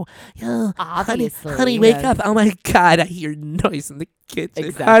like, yo, Obviously. honey, wake Yes. up! Oh my god, I hear noise in the kitchen,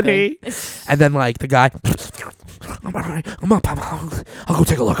 Exactly. honey. And then like the guy, I'm all right, I'm up, I'll go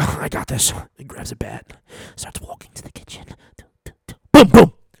take a look. I got this. He grabs a bat, starts walking to the kitchen. Boom,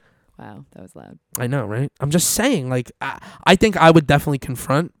 boom. Wow, that was loud. I know, right? I'm just saying, like, I think I would definitely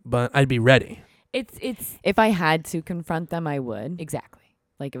confront, but I'd be ready. It's If I had to confront them, I would. exactly.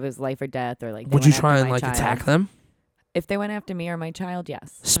 Like if it was life or death, or like. they Would you went try after and my like child. attack them? If they went after me or my child,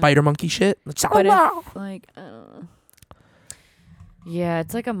 yes. Spider monkey shit? But if, like, Yeah,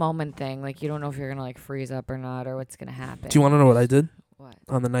 it's like a moment thing. Like you don't know if you're gonna like freeze up or not, or what's gonna happen. Do you want to know what I did What?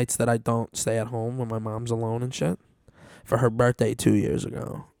 on the nights that I don't stay at home when my mom's alone and shit? For her birthday 2 years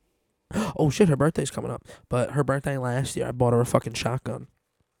ago. Oh shit, her birthday's coming up. But her birthday last year, I bought her a fucking shotgun.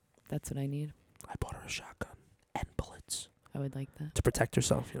 that's what I need. I bought her a shotgun and bullets I would like that. to protect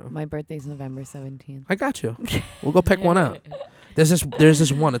herself, you know. My birthday's November 17th. I got you. We'll go pick one out. There's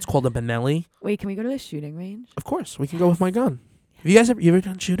this one. It's called a Benelli. Wait, can we go to the shooting range? Of course, we can go with my gun. Have you guys ever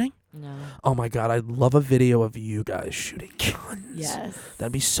done shooting? No. Oh my god, I'd love a video of you guys shooting guns. Yes.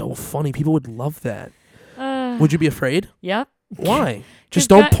 That'd be so funny. People would love that. Would Would you be afraid? Yep. Why? Just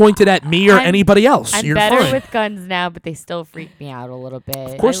 'Cause don't point it at me or I'm- anybody else. I'm You're better fine. with guns now, but they still freak me out a little bit.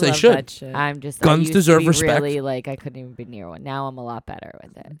 Of course I they love should. that shit. I'm just Guns I used deserve to be respect. Really, like I couldn't even be near one. Now I'm a lot better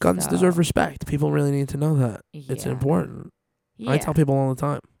with it. Guns so, deserve respect. People really need to know that. It's yeah. important. Yeah. I tell people all the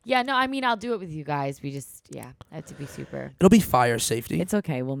time. Yeah, no, I mean, I'll do it with you guys. We just, I have to be super. It'll be fire safety. It's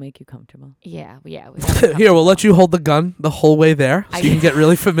okay. We'll make you comfortable. Yeah. We Here, we'll let you hold the gun the whole way there so you can get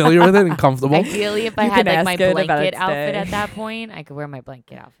really familiar with it and comfortable. Ideally, if I You had can like my ask it about blanket its outfit day. at that point, I could wear my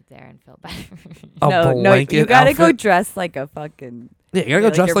blanket outfit there and feel better. A no, blanket you gotta go outfit? dressed like a fucking. Yeah, you gotta go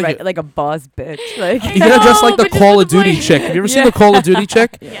dressed you're like like a boss bitch. Like you gotta dress like the but just Call with of the Duty blanket. chick. Have you ever seen Yeah. the Call of Duty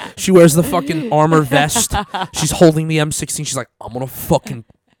chick? Yeah. She wears the fucking armor vest. She's holding the M16. She's like, I'm gonna fucking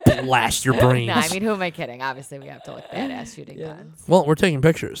blast your brains. No, I mean, who am I kidding? Obviously, we have to look badass shooting Yeah. guns. Well, we're taking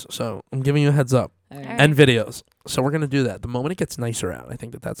pictures, so I'm giving you a heads up. All right. And videos. So we're going to do that. The moment it gets nicer out, I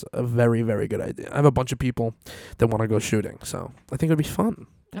think that's a very, very good idea. I have a bunch of people that want to go shooting, so I think it would be fun.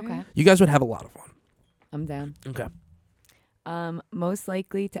 Okay. You guys would have a lot of fun. I'm down. Okay. Most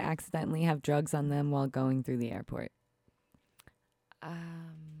likely to accidentally have drugs on them while going through the airport.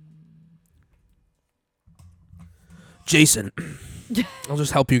 Jason, I'll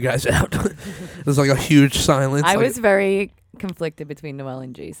just help you guys out. There's like a huge silence. I like- was very conflicted between Noelle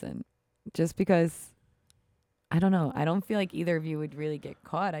and Jason, just because. I don't know. I don't feel like either of you would really get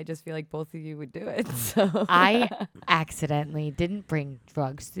caught. I just feel like both of you would do it. So I accidentally didn't bring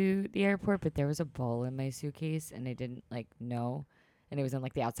drugs to the airport, but there was a bowl in my suitcase, and I didn't know, and it was in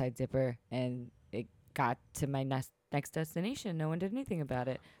like the outside zipper, and it got to my next destination. No one did anything about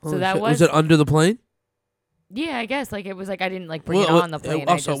it. Holy So that shit. was it under the plane? yeah, I guess like it was like I didn't like bring Well, it on the plane.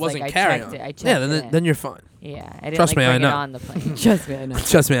 I so it just, wasn't like, I carry checked on. it. I checked Yeah, it. then you're fine. Yeah, I didn't Trust me, I bring know. it on the plane. trust me, I know.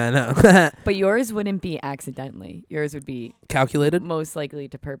 Trust me, I know. But yours wouldn't be accidentally. Yours would be Calculated? most likely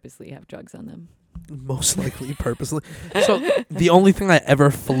to purposely have drugs on them. Most likely purposely. So the only thing I ever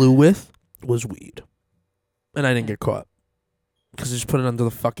flew with was weed. And I didn't get caught. Because they just put it under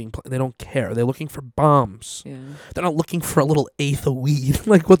the fucking plane. They don't care. They're looking for bombs. Yeah. They're not looking for a little eighth of weed.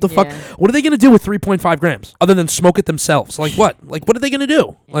 Like, what the fuck? Yeah. What are they going to do with 3.5 grams? Other than smoke it themselves? Like, what? Like, what are they going to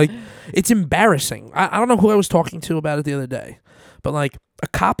do? Like, it's embarrassing. I don't know who I was talking to about it the other day. But, like, a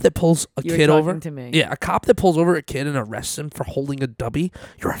cop that pulls a You were kid talking over. to me. Yeah, a cop that pulls over a kid and arrests him for holding a dubby.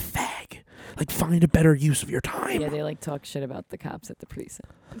 You're a fag. Like, find a better use of your time. Yeah, they like talk shit about the cops at the precinct.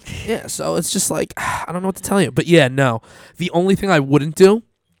 Yeah, so it's just like, I don't know what to tell you. But yeah, no. The only thing I wouldn't do,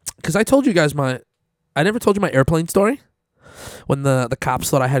 because I told you guys I never told you my airplane story when the cops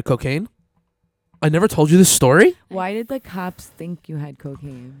thought I had cocaine. I never told you this story. Why did the cops think you had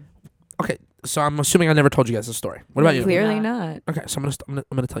cocaine? Okay, so I'm assuming I never told you guys the story. What about you? Clearly Nah. not. Okay, so I'm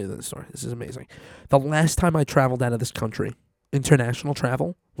gonna tell you this story. This is amazing. The last time I traveled out of this country, international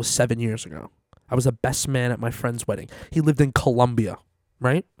travel, was 7 years ago. I was the best man at my friend's wedding. He lived in Colombia,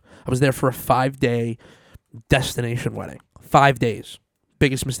 right? I was there for a 5-day destination wedding. 5 days.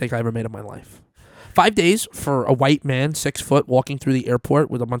 Biggest mistake I ever made in my life. 5 days for a white man, 6 foot, walking through the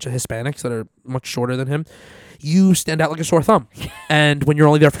airport with a bunch of Hispanics that are much shorter than him. You stand out like a sore thumb. And when you're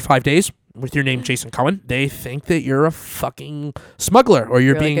only there for 5 days, with your name Jason Cohen, they think that you're a fucking smuggler, or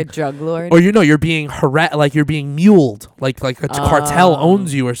you're being like a drug lord. or you're being like you're being muled, like a cartel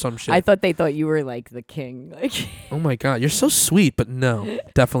owns you or some shit. I thought they thought you were like the king. Like Oh my god, you're so sweet, but no,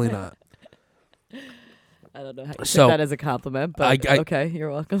 definitely not. I don't know how you So, took that as a compliment, but I- okay,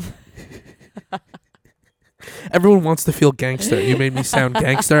 you're welcome. Everyone wants to feel gangster. You made me sound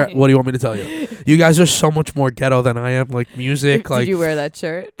gangster. What do you want me to tell you? You guys are so much more ghetto than I am. Like music, Did like you wear that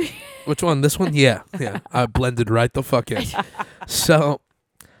shirt? which one? This one? Yeah. I blended right the fuck in. So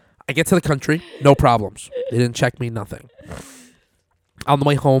I get to the country, no problems. They didn't check me, nothing. On the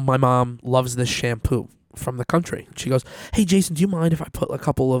way home, my mom loves this shampoo from the country. She goes, "Hey Jason, do you mind if I put a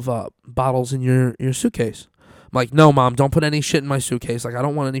couple of bottles in your suitcase?" I'm like, "No, Mom, don't put any shit in my suitcase. Like, I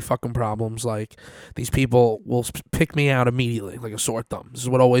don't want any fucking problems. Like, these people will pick me out immediately, like a sore thumb. This is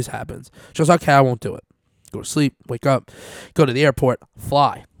what always happens." She goes, "Okay, I won't do it." Go to sleep, wake up, go to the airport,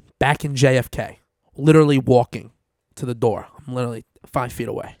 fly. Back in JFK, literally walking to the door. I'm literally 5 feet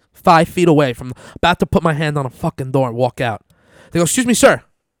away. 5 feet away from, about to put my hand on a fucking door and walk out. They go, "Excuse me, sir.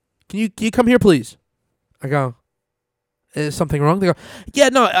 Can you come here, please?" I go, "Is something wrong?" They go, "Yeah,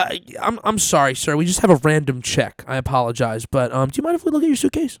 no, I'm sorry, sir. We just have a random check. I apologize. But do you mind if we look at your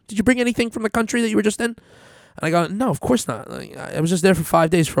suitcase? Did you bring anything from the country that you were just in?" And I go, "No, of course not. Like, I was just there for 5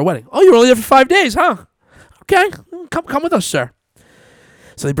 days for a wedding." "Oh, you were only there for 5 days, huh? Okay, come with us, sir."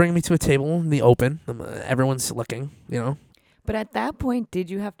 So they bring me to a table in the open. Everyone's looking, you know. But at that point, did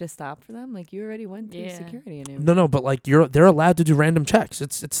you have to stop for them? Like you already went through Yeah. security and everything. No, but like they're allowed to do random checks.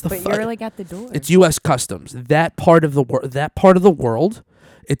 It's the But you're like at the door. it's U.S. Customs. That part of the world,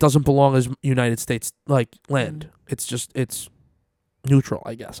 it doesn't belong as United States like land. It's neutral,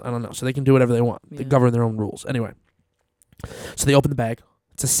 I guess. I don't know. So they can do whatever they want. They Yeah. govern their own rules. Anyway, so they open the bag.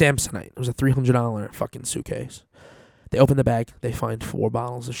 It's a Samsonite. It was a $300 fucking suitcase. They open the bag. They find 4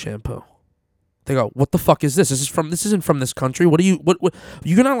 bottles of shampoo. They go, "What the fuck is this? This isn't from this country. What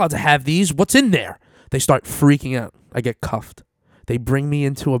you're not allowed to have these. What's in there?" They start freaking out. I get cuffed. They bring me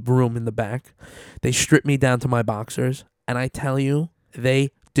into a room in the back. They strip me down to my boxers, and I tell you, they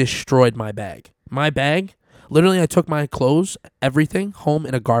destroyed my bag. My bag, literally I took my clothes, everything, home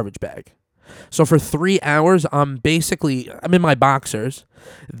in a garbage bag. So for 3 hours, I'm in my boxers.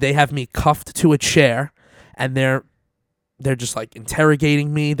 They have me cuffed to a chair, and they're just like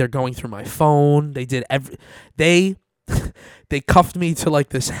interrogating me. They're going through my phone. They cuffed me to like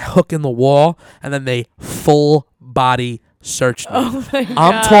this hook in the wall, and then they full body searched me. Oh my God.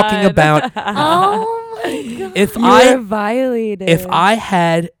 I'm talking about Oh my God. You're violated. if I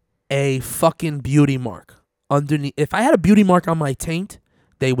had a fucking beauty mark underneath, if I had a beauty mark on my taint,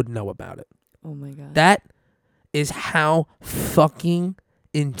 they would know about it. Oh my God. That is how fucking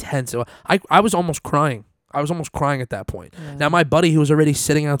intense it was. I was almost crying. I was almost crying at that point. Yeah. Now, my buddy, who was already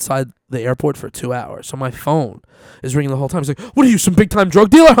sitting outside the airport for 2 hours, so my phone is ringing the whole time. He's like, "What are you, some big-time drug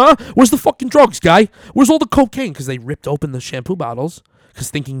dealer, huh? Where's the fucking drugs, guy? Where's all the cocaine?" Because they ripped open the shampoo bottles, because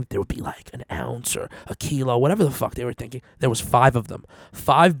thinking there would be like an ounce or a kilo, whatever the fuck they were thinking. There was 5 of them.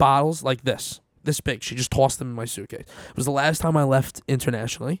 5 bottles like this big. She just tossed them in my suitcase. It was the last time I left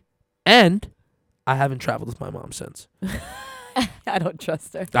internationally, and I haven't traveled with my mom since. I don't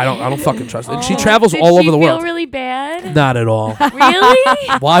trust her. I don't fucking trust her. And she Oh, travels did all over she the feel world. really bad? Not at all.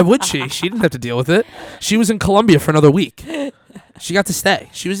 Really? Why would she? She didn't have to deal with it. She was in Colombia for another week. She got to stay.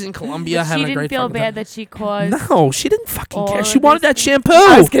 She was in Colombia But having she a great didn't feel fucking bad time. that she caused. No, she didn't fucking care. all She of wanted this- that shampoo.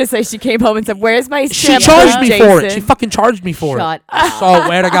 I was gonna say she came home and said, "Where's my She shampoo, charged me for it. She Jason?" fucking charged me for Shut it. up. So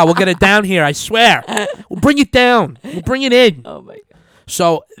where to go? We'll get it down here. I swear. We'll bring it down. We'll bring it in. Oh my God.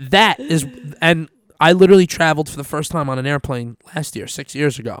 So that is, and I literally traveled for the first time on an airplane last year, 6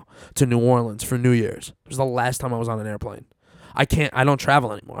 years ago, to New Orleans for New Year's. It was the last time I was on an airplane. I don't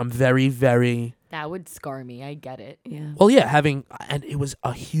travel anymore. I'm very, very, That would scar me. I get it. Yeah. well, yeah, and it was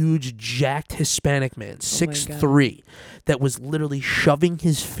a huge, jacked Hispanic man, 6'3", that was literally shoving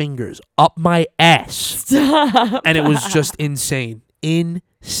his fingers up my ass. Stop. And it was just insane.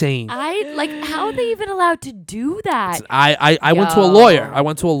 Insane. I like. How are they even allowed to do that? I went to a Yo. lawyer. I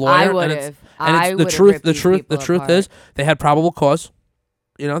went to a lawyer. I and would it's, have. and I it's the would've truth. ripped The these truth. The people truth apart. is, they had probable cause.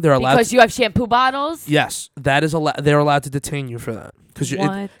 You know, they're allowed. Because you have shampoo bottles. Yes, that is allowed. They're allowed to detain you for that because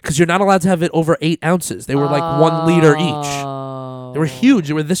What? you're not allowed to have it over 8 ounces. They were like 1 liter each. They were huge.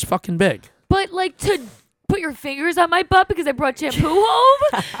 They were this fucking big. But like to put your fingers on my butt because I brought shampoo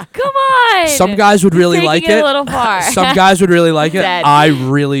home. Come on. Some guys would really Taking like it it. a little far. Some guys would really like it. Dead. I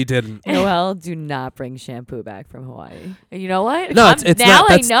really didn't. Noelle, do not bring shampoo back from Hawaii. You know what? No, it's now not.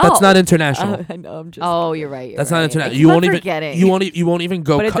 That's, I know. that's not international. I know. I'm just. Oh, you're right. You're That's right. not I international. keep You on won't even. forgetting. You won't even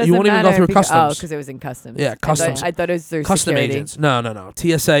go. But it You doesn't won't even go matter through because- customs. because it was in customs. Yeah, customs. I thought it was through Custom security. agents. No.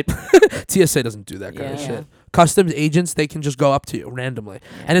 TSA. TSA doesn't do that kind of Yeah. shit. Customs agents, they can just go up to you randomly.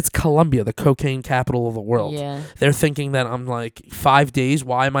 Yeah. And it's Colombia, the cocaine capital of the world. Yeah. They're thinking that I'm like 5 days.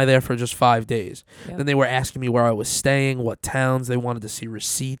 Why am I there for just 5 days? Yep. Then they were asking me where I was staying, what towns. They wanted to see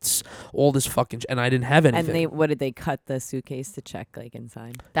receipts, all this fucking and I didn't have anything. And what did they cut the suitcase to check like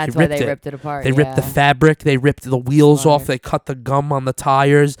inside? That's They why ripped they it. ripped it apart. They ripped the yeah. fabric. They ripped the wheels Smart. off. They cut the gum on the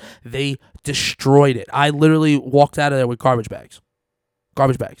tires. They destroyed it. I literally walked out of there with garbage bags.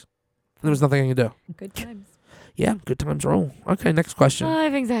 Garbage bags. There was nothing I could do. Good times. Yeah, good times roll. Okay, next question. Oh, I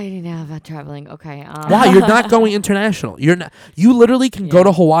have anxiety now about traveling. Okay. Why? You're not going international. You're not. You literally can go Yeah.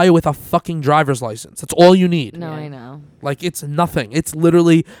 to Hawaii with a fucking driver's license. That's all you need. No, Yeah. I know. Like it's nothing. It's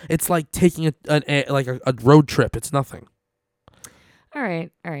literally. It's like taking a road trip. It's nothing. All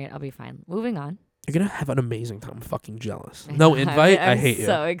right. I'll be fine. Moving on. You're gonna have an amazing time. I'm fucking jealous. No invite. I hate you.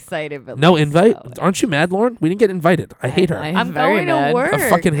 So excited, but No like, invite. so- Aren't you mad, Lauren? We didn't get invited. I hate her. I'm very going to mad. work. I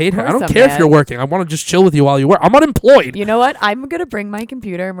fucking hate her. I course don't I'm care if mad. you're working. I want to just chill with you while you work. I'm unemployed. You know what? I'm gonna bring my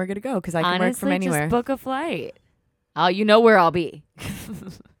computer and we're gonna go because I can work from Honestly, anywhere. just book a flight. Oh, you know where I'll be.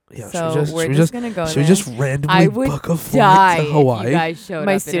 Yeah, so should we're we just just gonna go. should we there. just randomly I would book a flight Die to if Hawaii? you guys showed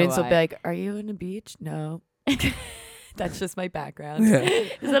my up in students will be Hawaii. like, "Are you on the beach?" No. That's just my background. Yeah.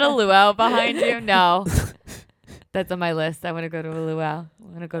 Is it a luau behind you? No. That's on my list. I want to go to a luau. I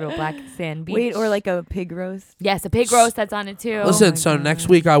want to go to a black sand beach. Wait, or like a pig roast. yes, a pig roast that's on it too. Listen, my so God. next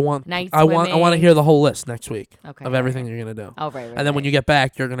week I want Night I want to swimming. hear the whole list next week Okay. of everything you're gonna do. Oh, right. And then when you get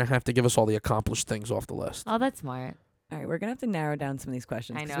back, you're gonna have to give us all the accomplished things off the list. Oh, that's smart. All right, we're gonna have to narrow down some of these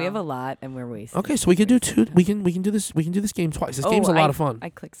questions I because we have know. a lot and we're wasting. Okay, so we can do two. We can do this. We can do this game twice. This game's a lot of fun. I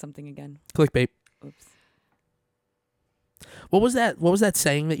clicked something again. Clickbait. Oops. What was that? What was that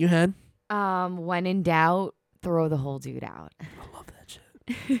saying that you had? When in doubt, throw the whole dude out. I love that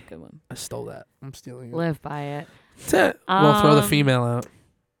shit. Good one. I stole that. I'm stealing it. Live by it. We'll throw the female out.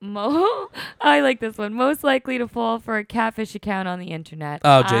 I like this one. Most likely to fall for a catfish account on the internet.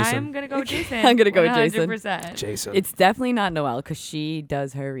 Oh, Jason. I'm gonna go with Jason. I'm gonna go with Jason. 100%. Jason. It's definitely not Noelle because she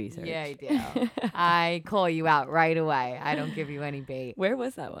does her research. Yeah, I do. I call you out right away. I don't give you any bait. Where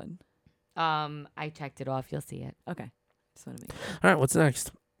was that one? I checked it off. You'll see it. Okay. Just want to make All right, what's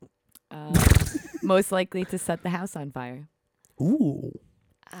next? most likely to set the house on fire. Ooh.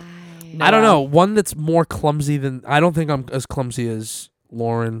 No. I don't know. One that's more clumsy than... I don't think I'm as clumsy as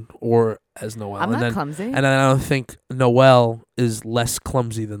Lauren or as Noelle. I'm not clumsy. And then I don't think Noelle is less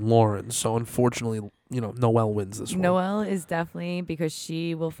clumsy than Lauren. So unfortunately, Noelle wins this one. Noelle is definitely because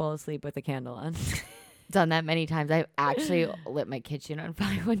she will fall asleep with a candle on. Done that many times. I actually lit my kitchen on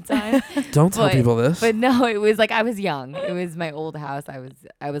fire one time. Don't tell people this. But no, it was like I was young. It was my old house. I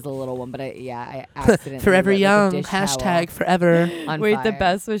was a little one, but I accidentally Forever lit, like, a young. dish towel Hashtag forever. on Wait, fire. the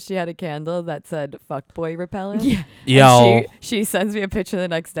best was she had a candle that said "fuckboy repellent." Yeah. Yo. And she sends me a picture the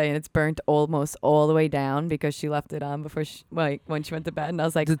next day, and it's burnt almost all the way down because she left it on before when she went to bed. And I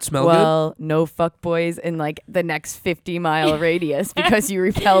was like, Did it smell "Well, no fuckboys in like the next 50-mile radius because you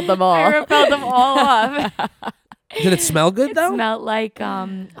repelled them all." I repelled them all off. Did it smell good, It though? smelled like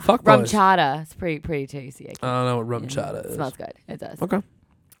Fuck rum boys. chata. It's pretty tasty. I don't know what rum chata It is. smells good. It does. Okay.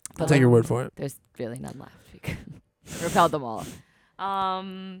 But I'll take your word for it. There's really none left. Repelled them all.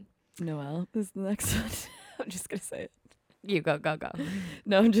 Noelle is the next one. I'm just gonna say it. You go.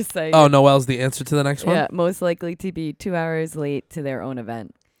 No, I'm just saying. Oh, Noelle's the answer to the next one? Yeah, most likely to be 2 hours late to their own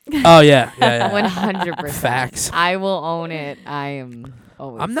event. Oh, yeah. Yeah. 100%. Facts. I will own it. I am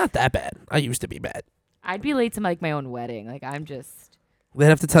always. I'm not that bad. I used to be bad. I'd be late to like my own wedding. Like I'm just. They'd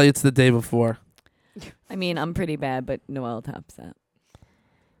have to tell you it's the day before. I mean, I'm pretty bad, but Noelle tops that.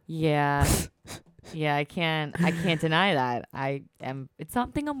 Yeah. Yeah, I can't deny that. It's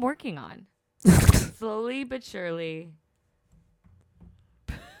something I'm working on. Slowly but surely.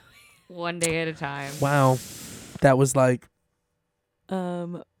 One day at a time. Wow. That was like...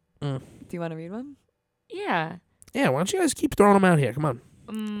 Do you want to read one? Yeah. Yeah, why don't you guys keep throwing them out here? Come on.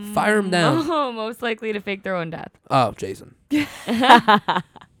 Fire 'em down. Oh, most likely to fake their own death. Oh, Jason. I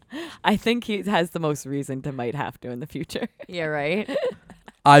think he has the most reason to might have to in the future. Yeah, right?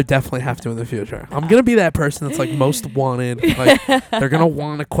 I definitely have to in the future. I'm going to be that person that's like most wanted. Like, they're going to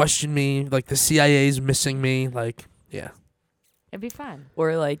want to question me. Like, the CIA's missing me. Like, yeah. It'd be fun.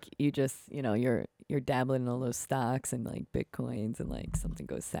 Or like you just, you're dabbling in all those stocks and like Bitcoins and like something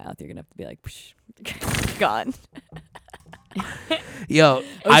goes south. You're going to have to be like, psh, gone. Yo,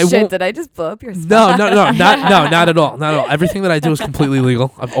 Oh I shit, won't... did I just blow up your spot? No, not at all. Not at all. Everything that I do is completely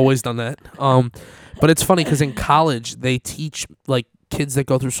legal. I've always done that. But it's funny because in college they teach like kids that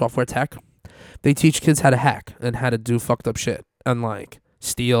go through software tech. They teach kids how to hack and how to do fucked up shit and like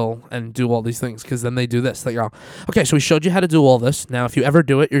steal and do all these things. Because then they do this. They go, okay, so we showed you how to do all this. Now, if you ever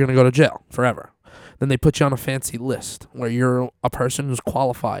do it, you're gonna go to jail forever. Then they put you on a fancy list where you're a person who's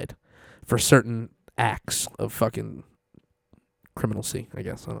qualified for certain acts of fucking criminalcy. I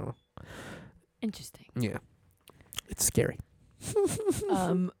guess I don't know. Interesting. Yeah, it's scary.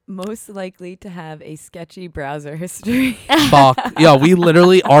 Most likely to have a sketchy browser history. Fuck. Yo, we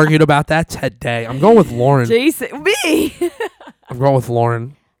literally argued about that today. I'm going with Lauren. Jason, me. I'm going with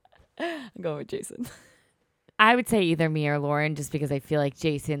Lauren. I'm going with Jason. I would say either me or Lauren, just because I feel like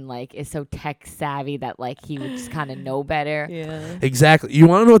Jason like is so tech savvy that like he would just kind of know better. Yeah. Exactly. You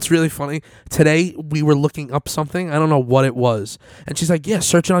want to know what's really funny? Today we were looking up something. I don't know what it was, and she's like, "Yeah,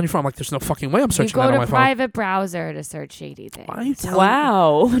 search it on your phone." I'm like, "There's no fucking way I'm You searching go that on to my phone." private browser to search shady things. Why are you telling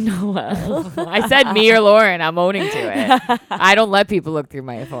Wow. Noelle. I said me or Lauren. I'm owning to it. I don't let people look through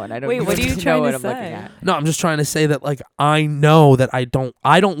my phone. I don't. Wait, what are you know trying what to I'm looking say? at. No, I'm just trying to say that like I know that I don't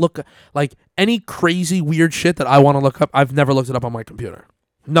look like any crazy weird shit that I want to look up. I've never looked it up on my computer.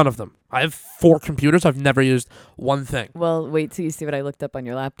 None of them. I have 4 computers. I've never used one thing. Well, wait till you see what I looked up on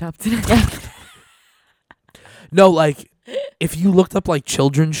your laptop today. No, like if you looked up like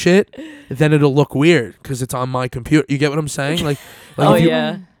children shit, then it'll look weird because it's on my computer. You get what I'm saying? Like Oh, if you,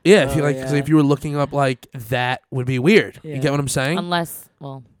 yeah. yeah. If Oh, you like, yeah. 'cause if you were looking up like that, would be weird. Yeah. You get what I'm saying? Unless,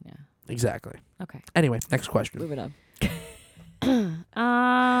 well, yeah. Exactly. Okay. Anyway, next question. Moving on.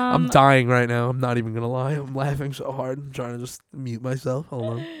 I'm dying right now. I'm not even gonna lie. I'm laughing so hard. I'm trying to just mute myself.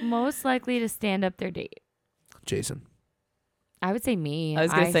 Hold on. Most likely to stand up their date. Jason, I would say me. I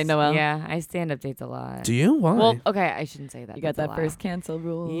was gonna say Noelle. Yeah, I stand up dates a lot. do you? Why? Well, okay, I shouldn't say that. You got That's a that lie. first cancel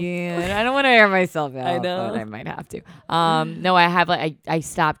rule. Yeah, I don't want to air myself out. I know. But I might have to. No, I have like I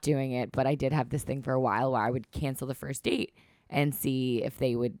stopped doing it, but I did have this thing for a while where I would cancel the first date and see if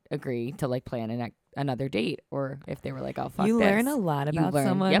they would agree to like plan another date, or if they were like, oh fuck You this. learn a lot You about learn-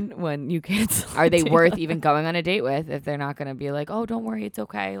 someone yep. when you cancel. Are a they date worth on even going on a date with if they're not going to be like, oh, don't worry, it's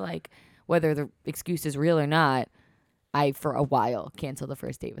okay. Like, whether the excuse is real or not, I, for a while, canceled the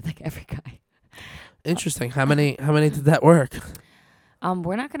first date with like every guy. Interesting. How many did that work?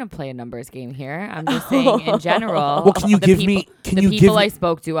 We're not going to play a numbers game here. I'm just saying in general. Well, can you the give people, me? Can the you people give? I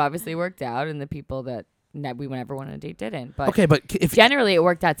spoke to obviously worked out, and the people that we never went on a date didn't. But Okay, but if generally, it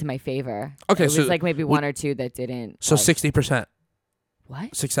worked out to my favor. Okay, it was so like maybe would- one or two that didn't. so like, 60%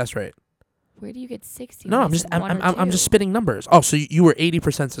 What? success rate. Where do you get 60? No, when I'm you just said one or I'm two? just spitting numbers. Oh, so you were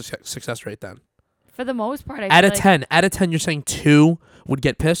 80% success rate then. For the most part, I Out feel of like, 10, you're saying 2 would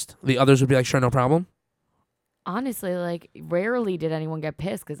get pissed. The others would be like, sure, no problem. honestly, like, rarely did anyone get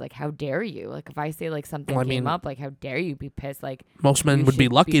pissed because, like, how dare you? Like, if I say, like, something Well, I came mean- up, like, how dare you be pissed? Like, Most men You would be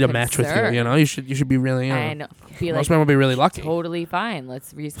should lucky be to match with you. You concerned. know, you should be really. and be Most like, men would be really lucky. totally fine.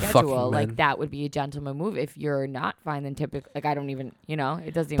 Let's Fucking reschedule. men. Like, that would be a gentleman move. If you're not fine, then typically, like, I don't even,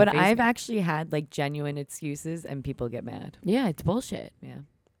 it doesn't even But faze I've me. actually had like genuine excuses and people get mad. Yeah, it's bullshit. Yeah.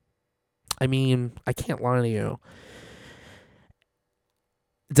 I mean, I can't lie to you.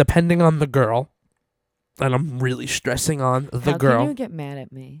 Depending on the girl, and I'm really stressing on the How girl. can you get mad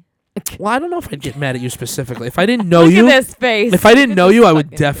at me? Well, I don't know if I'd get mad at you specifically. If I didn't know Look you, at this face. if I didn't Look at know this you, I would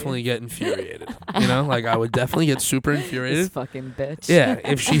fucking definitely face. get infuriated. You know, like I would definitely get super This infuriated. fucking bitch. Yeah,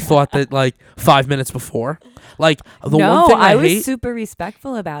 if she thought that like 5 minutes before, like the no, one thing I was hate super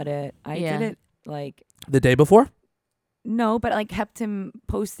respectful about it. I Yeah. did it like the day before, no, but like kept him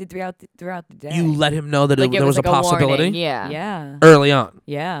posted throughout the day. you let him know that like, there was a like possibility warning. Yeah. yeah, early on.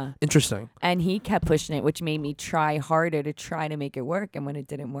 yeah. Interesting. And he kept pushing it, which made me try harder to try to make it work. And when it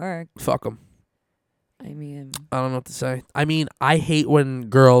didn't work, Fuck them. I mean, I don't know what to say. I mean, I hate when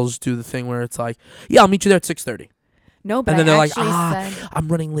girls do the thing where it's like, yeah, I'll meet you there at 6:30. no, but And then I they're like, actually said I'm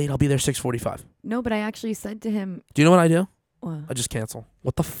running late. I'll be there 6:45. no, but I actually said to him, Do you know what I do? well, I just cancel.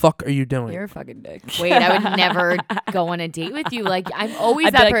 What the fuck are you doing? "You're a fucking dick." Wait, I would never go on a date with you. Like, I'm always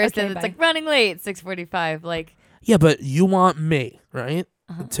I'd be that like, person okay, that's bye. like running late, 6:45. Like, Yeah, but you want me, right?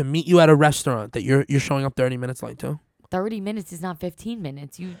 uh-huh. To meet you at a restaurant that you're showing up 30 minutes late to? 30 minutes is not 15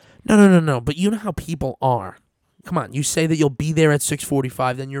 minutes. No. But you know how people are. Come on, you say that you'll be there at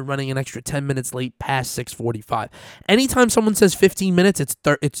 6:45, then you're running an extra 10 minutes late past 6:45. Anytime someone says 15 minutes, it's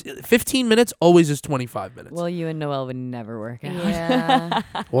 15 minutes always is 25 minutes. Well, you and Noel would never work out. Yeah.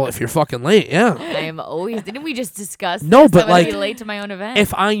 Well, if you're fucking late, yeah. I am always. Didn't we just discuss? No, this? but, I'm gonna be like, late to my own event.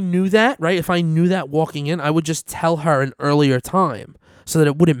 If I knew that, right? If I knew that walking in, I would just tell her an earlier time so that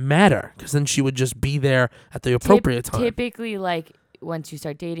it wouldn't matter, because then she would just be there at the appropriate time. Typically, like, once you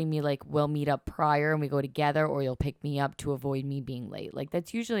start dating me, like, we'll meet up prior and we go together, or you'll pick me up to avoid me being late. Like,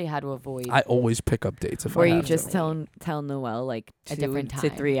 that's usually how to avoid. I always pick up dates if Where I you have just to. tell Noel like A 2 different to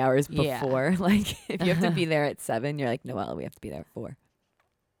time. 3 hours Yeah. before. Like if you have to be there at 7, you're like, Noel, we have to be there at 4.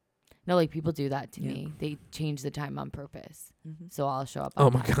 No, like, people do that to Yeah. me. They change the time on purpose. Mm-hmm. So I'll show up. Oh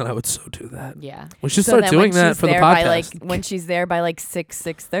on my time. god, I would so do that. Yeah. We should So start then doing when that she's for the there podcast. by like when she's there by like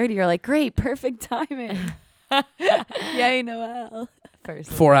 6:30, you're like, great, perfect timing. Yay, Noel.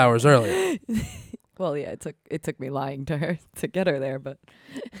 First 4 hours earlier. Well, yeah, it took me lying to her to get her there, but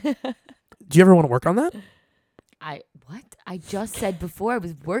Do you ever want to work on that? What? I just said before I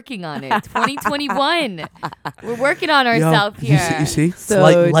was working on it. 2021. We're working on ourselves you here. see?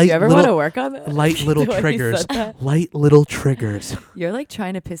 so do you ever want to work on that? light little The way you triggers. said that. Light little triggers. You're like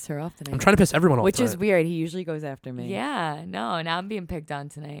trying to piss her off tonight. I'm trying to piss everyone off. which is tonight. weird. He usually goes after me. Yeah. No, now I'm being picked on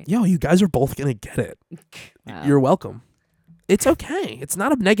tonight. Yo, you guys are both gonna get it. Wow. You're welcome. It's okay. It's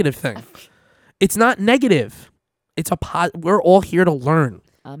not a negative thing. It's not negative. It's a we're all here to learn.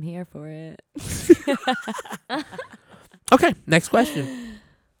 I'm here for it. Okay, next question.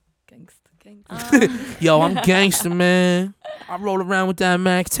 Gangsta. Yo, I'm gangster, man. I roll around with that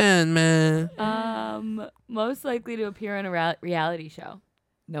Mac 10, man. Most likely to appear on a reality show.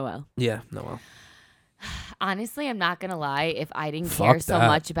 Noel. Yeah, no, well. Honestly, I'm not gonna lie. If I didn't Fuck care so that.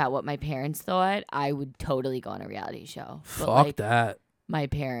 much about what my parents thought, I would totally go on a reality show. But, Fuck like, that. my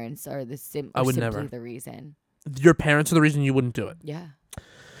parents are I would simply never. the reason. Your parents are the reason you wouldn't do it. Yeah.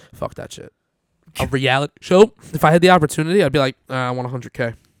 Fuck that shit. A reality show? If I had the opportunity, I'd be like, I want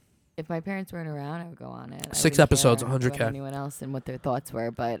 100K. If my parents weren't around, I would go on it. I 6 wouldn't episodes, care 100K. about anyone else and what their thoughts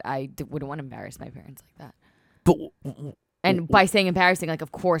were, but I wouldn't want to embarrass my parents like that. But And by saying embarrassing, like,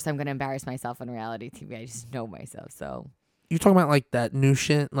 of course I'm going to embarrass myself on reality TV. I just know myself, so. you're talking about like that new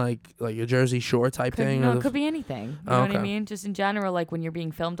shit, like a Jersey Shore type thing? No, or it the could be anything. You know what I okay. mean? Just in general, like, when you're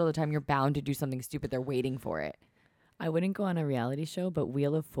being filmed all the time, you're bound to do something stupid. They're waiting for it. I wouldn't go on a reality show, but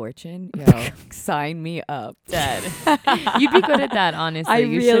Wheel of Fortune, yo, sign me up. Dead. You'd be good at that, honestly. I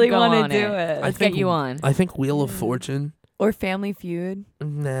You really should go want on to do it. I Let's think get you on. I think Wheel of Fortune. Or Family Feud.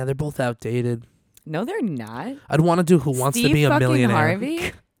 Nah, they're both outdated. No, they're not. I'd want to do Who Wants to Steve Be a fucking Millionaire.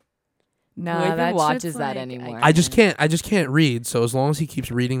 Harvey? No, Who even that watches shit's that like, anymore? I just can't read. So as long as he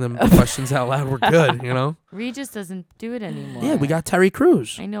keeps reading them the questions out loud, we're good. You know. Regis doesn't do it anymore. Yeah, we got Terry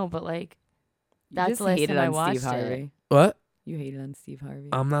Crews. I know, but like, You that's just the last hated time I on watched Steve Harvey. it. What? You hated on Steve Harvey.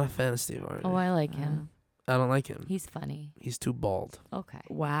 I'm not a fan of Steve Harvey. Oh, I like him. I don't like him. He's funny. He's too bald. Okay.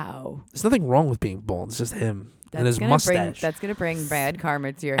 Wow. There's nothing wrong with being bald. It's just him and his gonna mustache. that's gonna bring bad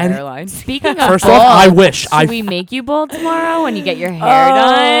karma to your And- hairline. Speaking of First bald, off, I wish should I. we make you bald tomorrow when you get your hair Oh,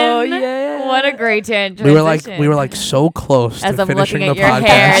 done? yeah. What a great transition. We were like so close as to I'm finishing looking the at your podcast.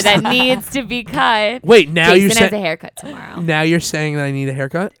 hair that needs to be cut. Wait, now Jason you has said a haircut tomorrow. now you're saying that I need a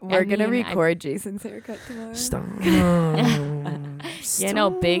haircut? We're gonna mean, I- record Jason's haircut tomorrow. Stop. You know,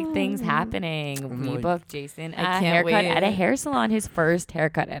 big things happening. We like- booked Jason I a can't haircut wait. at a hair salon. His first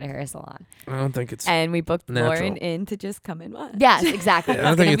haircut at a hair salon. I don't think it's. And we booked Natural. Lauren in to just come and watch. Yes, exactly. Yeah,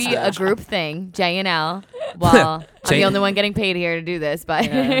 I it's think gonna it's be a natural. group thing. Jay and L. Well, I'm Jay- the only one getting paid here to do this, but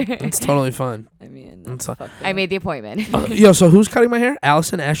Yeah. It's totally fine. I mean, It's that's fine. fucked I up. made the appointment. Yo, so who's cutting my hair?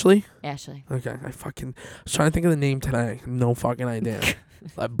 Allison, Ashley? Ashley. Okay, I was trying to think of the name today. No fucking idea.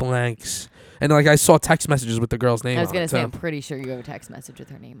 Like blanks. And like I saw text messages with the girl's name I was on gonna it, say, too. I'm pretty sure you have a text message with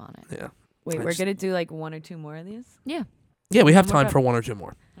her name on it. Yeah. Wait, I we're just- gonna do like one or two more of these. Yeah. Yeah, we have Look time up. for one or two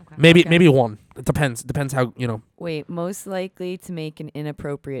more. Okay. Maybe Okay. one. It depends. Depends how, you know. Wait, most likely to make an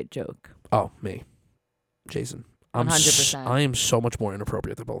inappropriate joke. Oh, me. Jason. 100%. I am so much more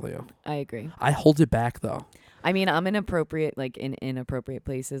inappropriate than both of you. I agree. I hold it back though. I mean, I'm inappropriate, like in inappropriate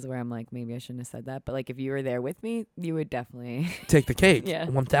places where I'm like, maybe I shouldn't have said that. But like, if you were there with me, you would definitely. Take the cake. Yeah.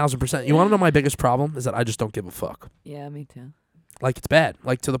 1000%. You want to know my biggest problem is that I just don't give a fuck. Yeah, me too. Like it's bad.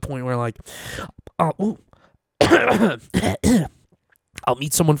 Like to the point where like, ooh. I'll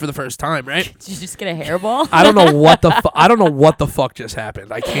meet someone for the first time, right? Did you just get a hairball? I don't know what the I don't know what the fuck just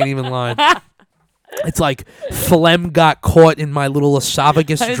happened. I can't even lie. It's like phlegm got caught in my little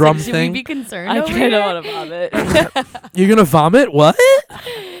esophagus I was drum like, should thing. we be concerned I over kind of here? want to vomit. You're gonna vomit? What?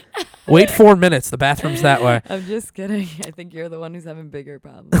 Wait 4 minutes. The bathroom's that way. I'm just kidding. I think you're the one who's having bigger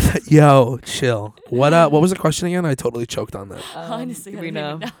problems. Yo, chill. What was the question again? I totally choked on that. Honestly, I we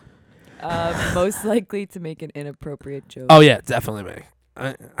don't even know. know. Most likely to make an inappropriate joke. Oh yeah, definitely me.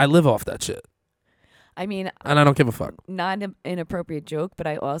 I live off that shit, I mean, and I don't give a fuck. not an inappropriate joke, but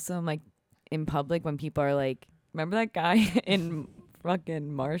I also am like in public when people are like, remember that guy in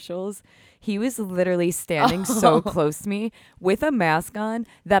fucking Marshalls? He was literally standing so close to me with a mask on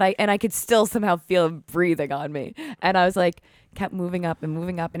that I could still somehow feel him breathing on me. And I was like, kept moving up,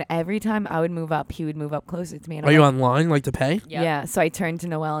 and every time I would move up, he would move up closer to me. And Are I'm you like, online, like to pay? Yep. Yeah. So I turned to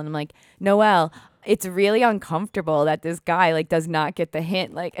Noelle and I'm like, Noelle, it's really uncomfortable that this guy like does not get the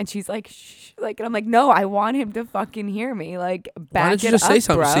hint. Like, and she's like, shh. Like, and I'm like, no, I want him to fucking hear me. Like, back Why don't you it just up, say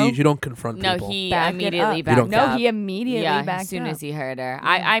something bro. so you don't confront No, people? he Back it immediately up. backed don't No, up. he immediately Yeah, backed as soon up. as he heard her. Yeah.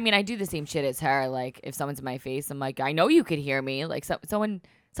 I mean, I do the same shit as her. Like, if someone's in my face, I'm like, I know you could hear me. Like, someone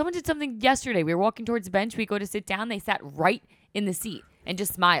did something yesterday. We were walking towards the bench. We go to sit down. They sat right in the seat and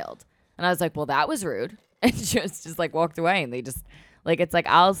just smiled. And I was like, well, that was rude. And just like walked away. And they just, like, it's like,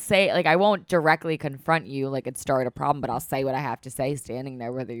 I'll say, like, I won't directly confront you, like, it started a problem, but I'll say what I have to say standing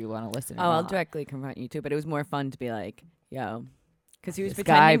there, whether you want to listen or Oh, I'll not. directly confront you too. But it was more fun to be like, yo. Because he was This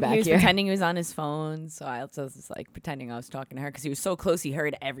guy pretending back he was here. pretending he was on his phone. So I also was just like pretending I was talking to her because he was so close. He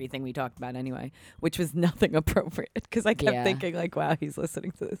heard everything we talked about anyway, which was nothing appropriate because I kept Yeah. thinking like, wow, he's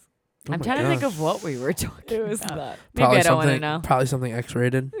listening to this. Oh I'm my trying to think God. of what we were talking It was about. not. Maybe Probably I don't want to something- know. Probably something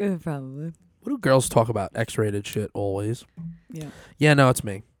X-rated. Probably. What do girls talk about? X-rated shit always. Yeah. Yeah, no, it's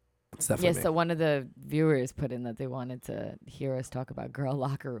me. It's Yeah, definitely me. so one of the viewers put in that they wanted to hear us talk about girl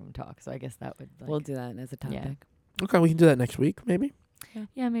locker room talk. So I guess that would, like, We'll do that as a topic. Yeah. Okay, we can do that next week, maybe.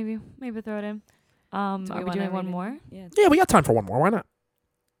 yeah, maybe throw it in. Do Are we we wanna doing one read it? more? Yeah. Yeah, we got time for one more. Why not?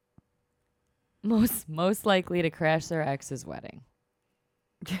 Most likely to crash their ex's wedding.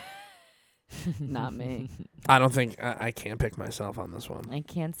 Not me. I don't think I can't pick myself on this one. I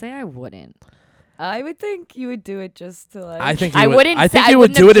can't say I wouldn't. I would think you would do it just to like. I think I you would, wouldn't I say- think I you would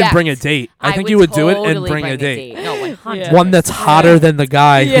wouldn't do it and object. bring a date. I think would you would do it and totally bring a date. No, 100%. Yeah. One that's hotter than the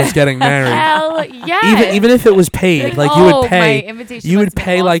guy Yeah. who's getting married. Hell yeah. Even if it was paid, like you would pay. You would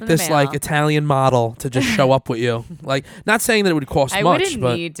pay like this like Italian model to just show up with you. Like, not saying that it would cost I much, wouldn't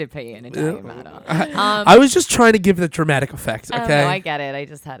but need to pay an Italian model. I was just trying to give the dramatic effect. Oh, Okay. no, I get it. I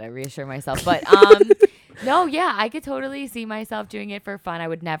just had to reassure myself. But no, yeah, I could totally see myself doing it for fun. I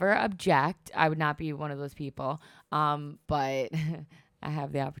would never object. I would not be one of those people. But I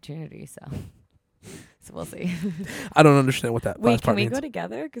have the opportunity, so we'll see. I don't understand what that Wait, last can part we means. go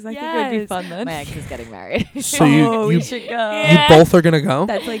together? Because I think it would be Yes. fun then. My ex is getting married. So we you should go. Yeah. both are gonna go?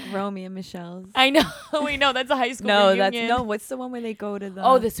 That's like Romy and Michelle's. I know. Wait, no, that's a high school No, reunion. that's what's the one where they go to the?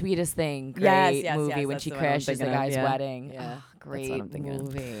 Oh, The Sweetest Thing. Great Yes, movie when that's she the one I'm crashes the thinking of, guy's yeah. wedding. Yeah, Oh, great what I'm thinking of.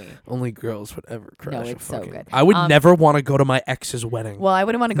 movie. Only girls would ever crash. it's so good. I would Um, never want to go to my ex's wedding. Well, I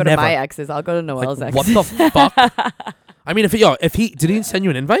wouldn't want to go Never. to my ex's. I'll go to Noel's Like, ex. what the fuck? I mean, if he did he send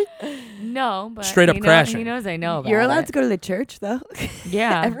you an invite? No, but Straight up crashing. He knows I know about You're allowed it. to go to the church though.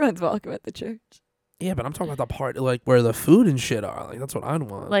 Yeah. Everyone's welcome at the church. Yeah, but I'm talking about the part like where the food and shit are. Like that's what I'd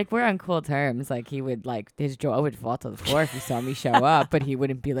want. Like, we're on cool terms. Like, he would, like, his jaw would fall to the floor if he saw me show up, but he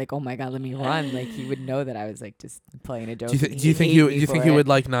wouldn't be like, oh my God, let me run. Like, he would know that I was, like, just playing a joke. do you, and do you he'd think hate you me do you think for you it. would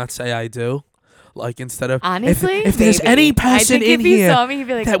like not say I do? Like instead of Honestly, if there's maybe. any I person think in if he here saw me, he'd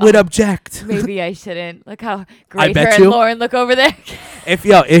be like, that oh, would object. maybe I shouldn't. Look how great bet her and you. Lauren look over there. If They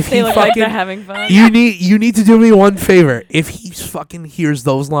he look like fucking they're having fun. you need to do me one favor. If he fucking hears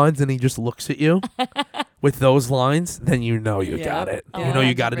those lines and he just looks at you with those lines, then you know you Yeah. got it. Oh, You know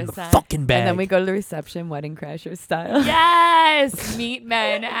you got it in the 100%. fucking bag. And then we go to the reception, wedding crasher style. Yes, meet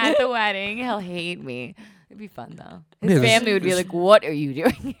men at the wedding. He'll hate me. It'd be fun though. His Yeah, this- family would be like, "What are you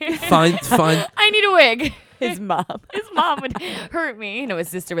doing here?" Fine. I need a wig. His mom. His mom would hurt me. You know, his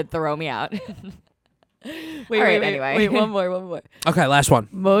sister would throw me out. Wait, All right, wait, anyway. Wait, one more. Okay, last one.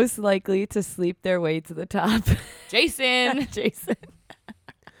 Most likely to sleep their way to the top. Jason. Jason.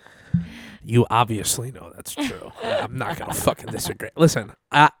 You obviously know that's true. I'm not gonna fucking disagree. Listen,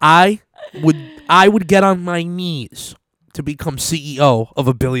 I would get on my knees to become CEO of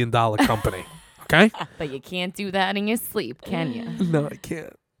 $1 billion company. Okay? But you can't do that in your sleep, can you? No, I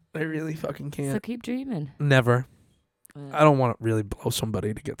can't. I really fucking So can't. keep dreaming. Never. I don't want to really blow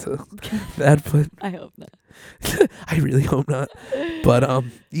somebody to get to that, but I hope not. I really hope not. But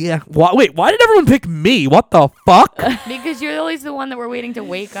yeah. Why did everyone pick me? What the fuck? Because you're always the one that we're waiting to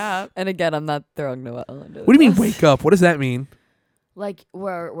wake up. And again, I'm not throwing Noel under What do you mean the bus. wake up? What does that mean? Like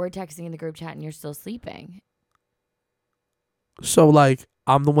we're texting in the group chat and you're still sleeping. So like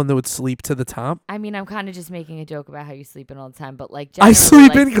I'm the one that would sleep to the top. I mean, I'm kind of just making a joke about how you sleep in all the time, but like I generally, sleep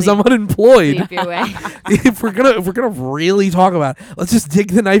like, in because I'm unemployed. sleep your way. if we're gonna really talk about it, let's just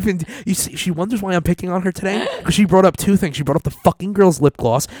dig the knife in. You see, she wonders why I'm picking on her today because she brought up two things. She brought up the fucking girl's lip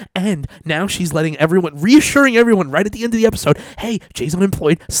gloss, and now she's reassuring everyone right at the end of the episode, hey, Jay's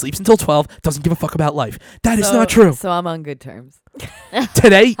unemployed, sleeps until 12, doesn't give a fuck about life. That is not true. So I'm on good terms.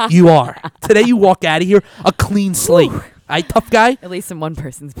 Today you are. Today you walk out of here a clean slate. Tough guy. At least in one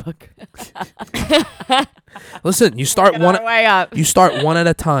person's book. Listen, you start Get on our way up. You start one at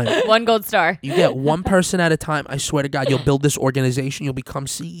a time. One gold star. You get one person at a time. I swear to God, you'll build this organization. You'll become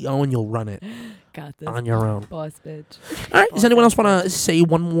CEO and you'll run it Got this. on your own. Boss bitch. All right. Does anyone else want to say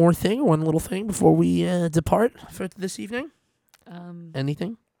one more thing, one little thing before we depart for this evening?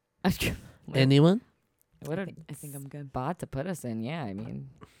 Anything? Anyone? What a I think I'm good. spot to put us in. Yeah, I mean.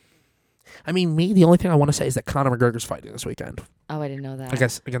 I mean, me. The only thing I want to say is that Conor McGregor's fighting this weekend. Oh, I didn't know that. I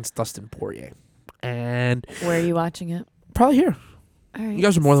guess against Dustin Poirier, and Where are you watching it? probably here All right. You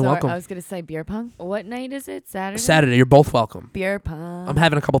guys are more than welcome. I was gonna say beer pong. What night is it? Saturday? Saturday. You're both welcome. Beer pong. I'm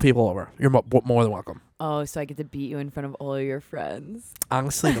having a couple people over. You're more than welcome. Oh, so I get to beat you in front of all your friends.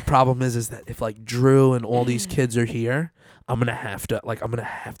 Honestly, the problem is that if like Drew and all these kids are here, I'm gonna have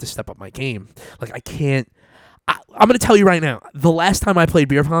to step up my game. Like I can't. I'm gonna tell you right now. The last time I played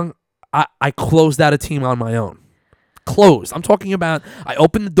beer pong, I closed out a team on my own. Closed. I'm talking about I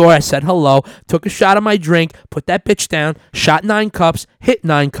opened the door, I said hello, took a shot of my drink, put that bitch down, shot 9 cups, hit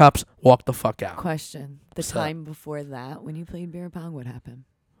 9 cups, walked the fuck out. Question: The What's that? time before that, when you played beer pong, what happened?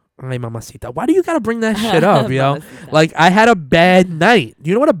 Ay, mamacita. Why do you gotta bring that shit up, yo? Mamacita. Like I had a bad night. Do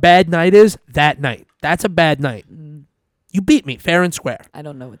you know what a bad night is? That night. That's a bad night. You beat me fair and square. I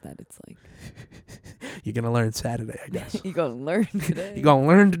don't know what that it's like. You're gonna learn Saturday, I guess. You gonna learn today. You're going to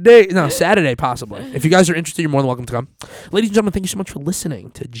learn today. No, Saturday, possibly. If you guys are interested, you're more than welcome to come. Ladies and gentlemen, thank you so much for listening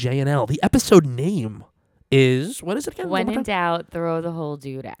to JNL. The episode name is, what is it again? When One more in time? doubt, throw the whole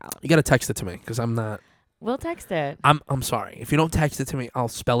dude out. You got to text it to me because I'm not. We'll text it. I'm sorry. If you don't text it to me, I'll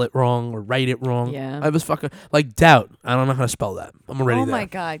spell it wrong or write it wrong. Yeah. I was fucking, like, doubt. I don't know how to spell that. I'm already Oh there. my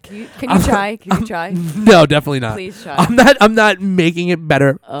God! Can you try? Can you try? No, definitely not. Please try. I'm not making it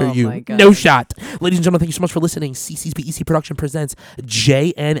better for Oh you. my God. No shot. Ladies and gentlemen, thank you so much for listening. CC's BEC Production presents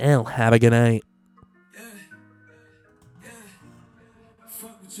JNL. Have a good night.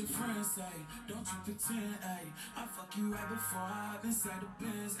 fuck with your friends, ayy. Don't you pretend, ayy. I fuck you right before I hop inside the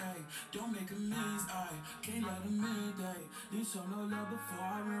Benz, ayy. Don't make amends, ayy. Can't let them in, ayy. Didn't show no love before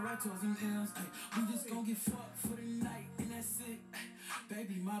I ran right towards them M's, ayy. We just gon' get fucked for the night, and that's it, ayy.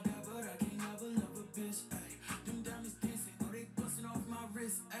 Baby, my bad, but I can't never love a bitch, ayy. Them diamonds dancing, oh, they busting off my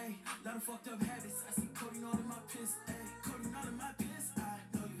wrist, ayy. Lot of fucked up habits, I see codeine all in my piss, ayy. Codeine all in my piss, I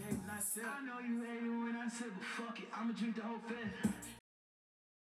know you hate when I sip. I know you hate it when I sip, but fuck it, I'ma drink the whole fifth.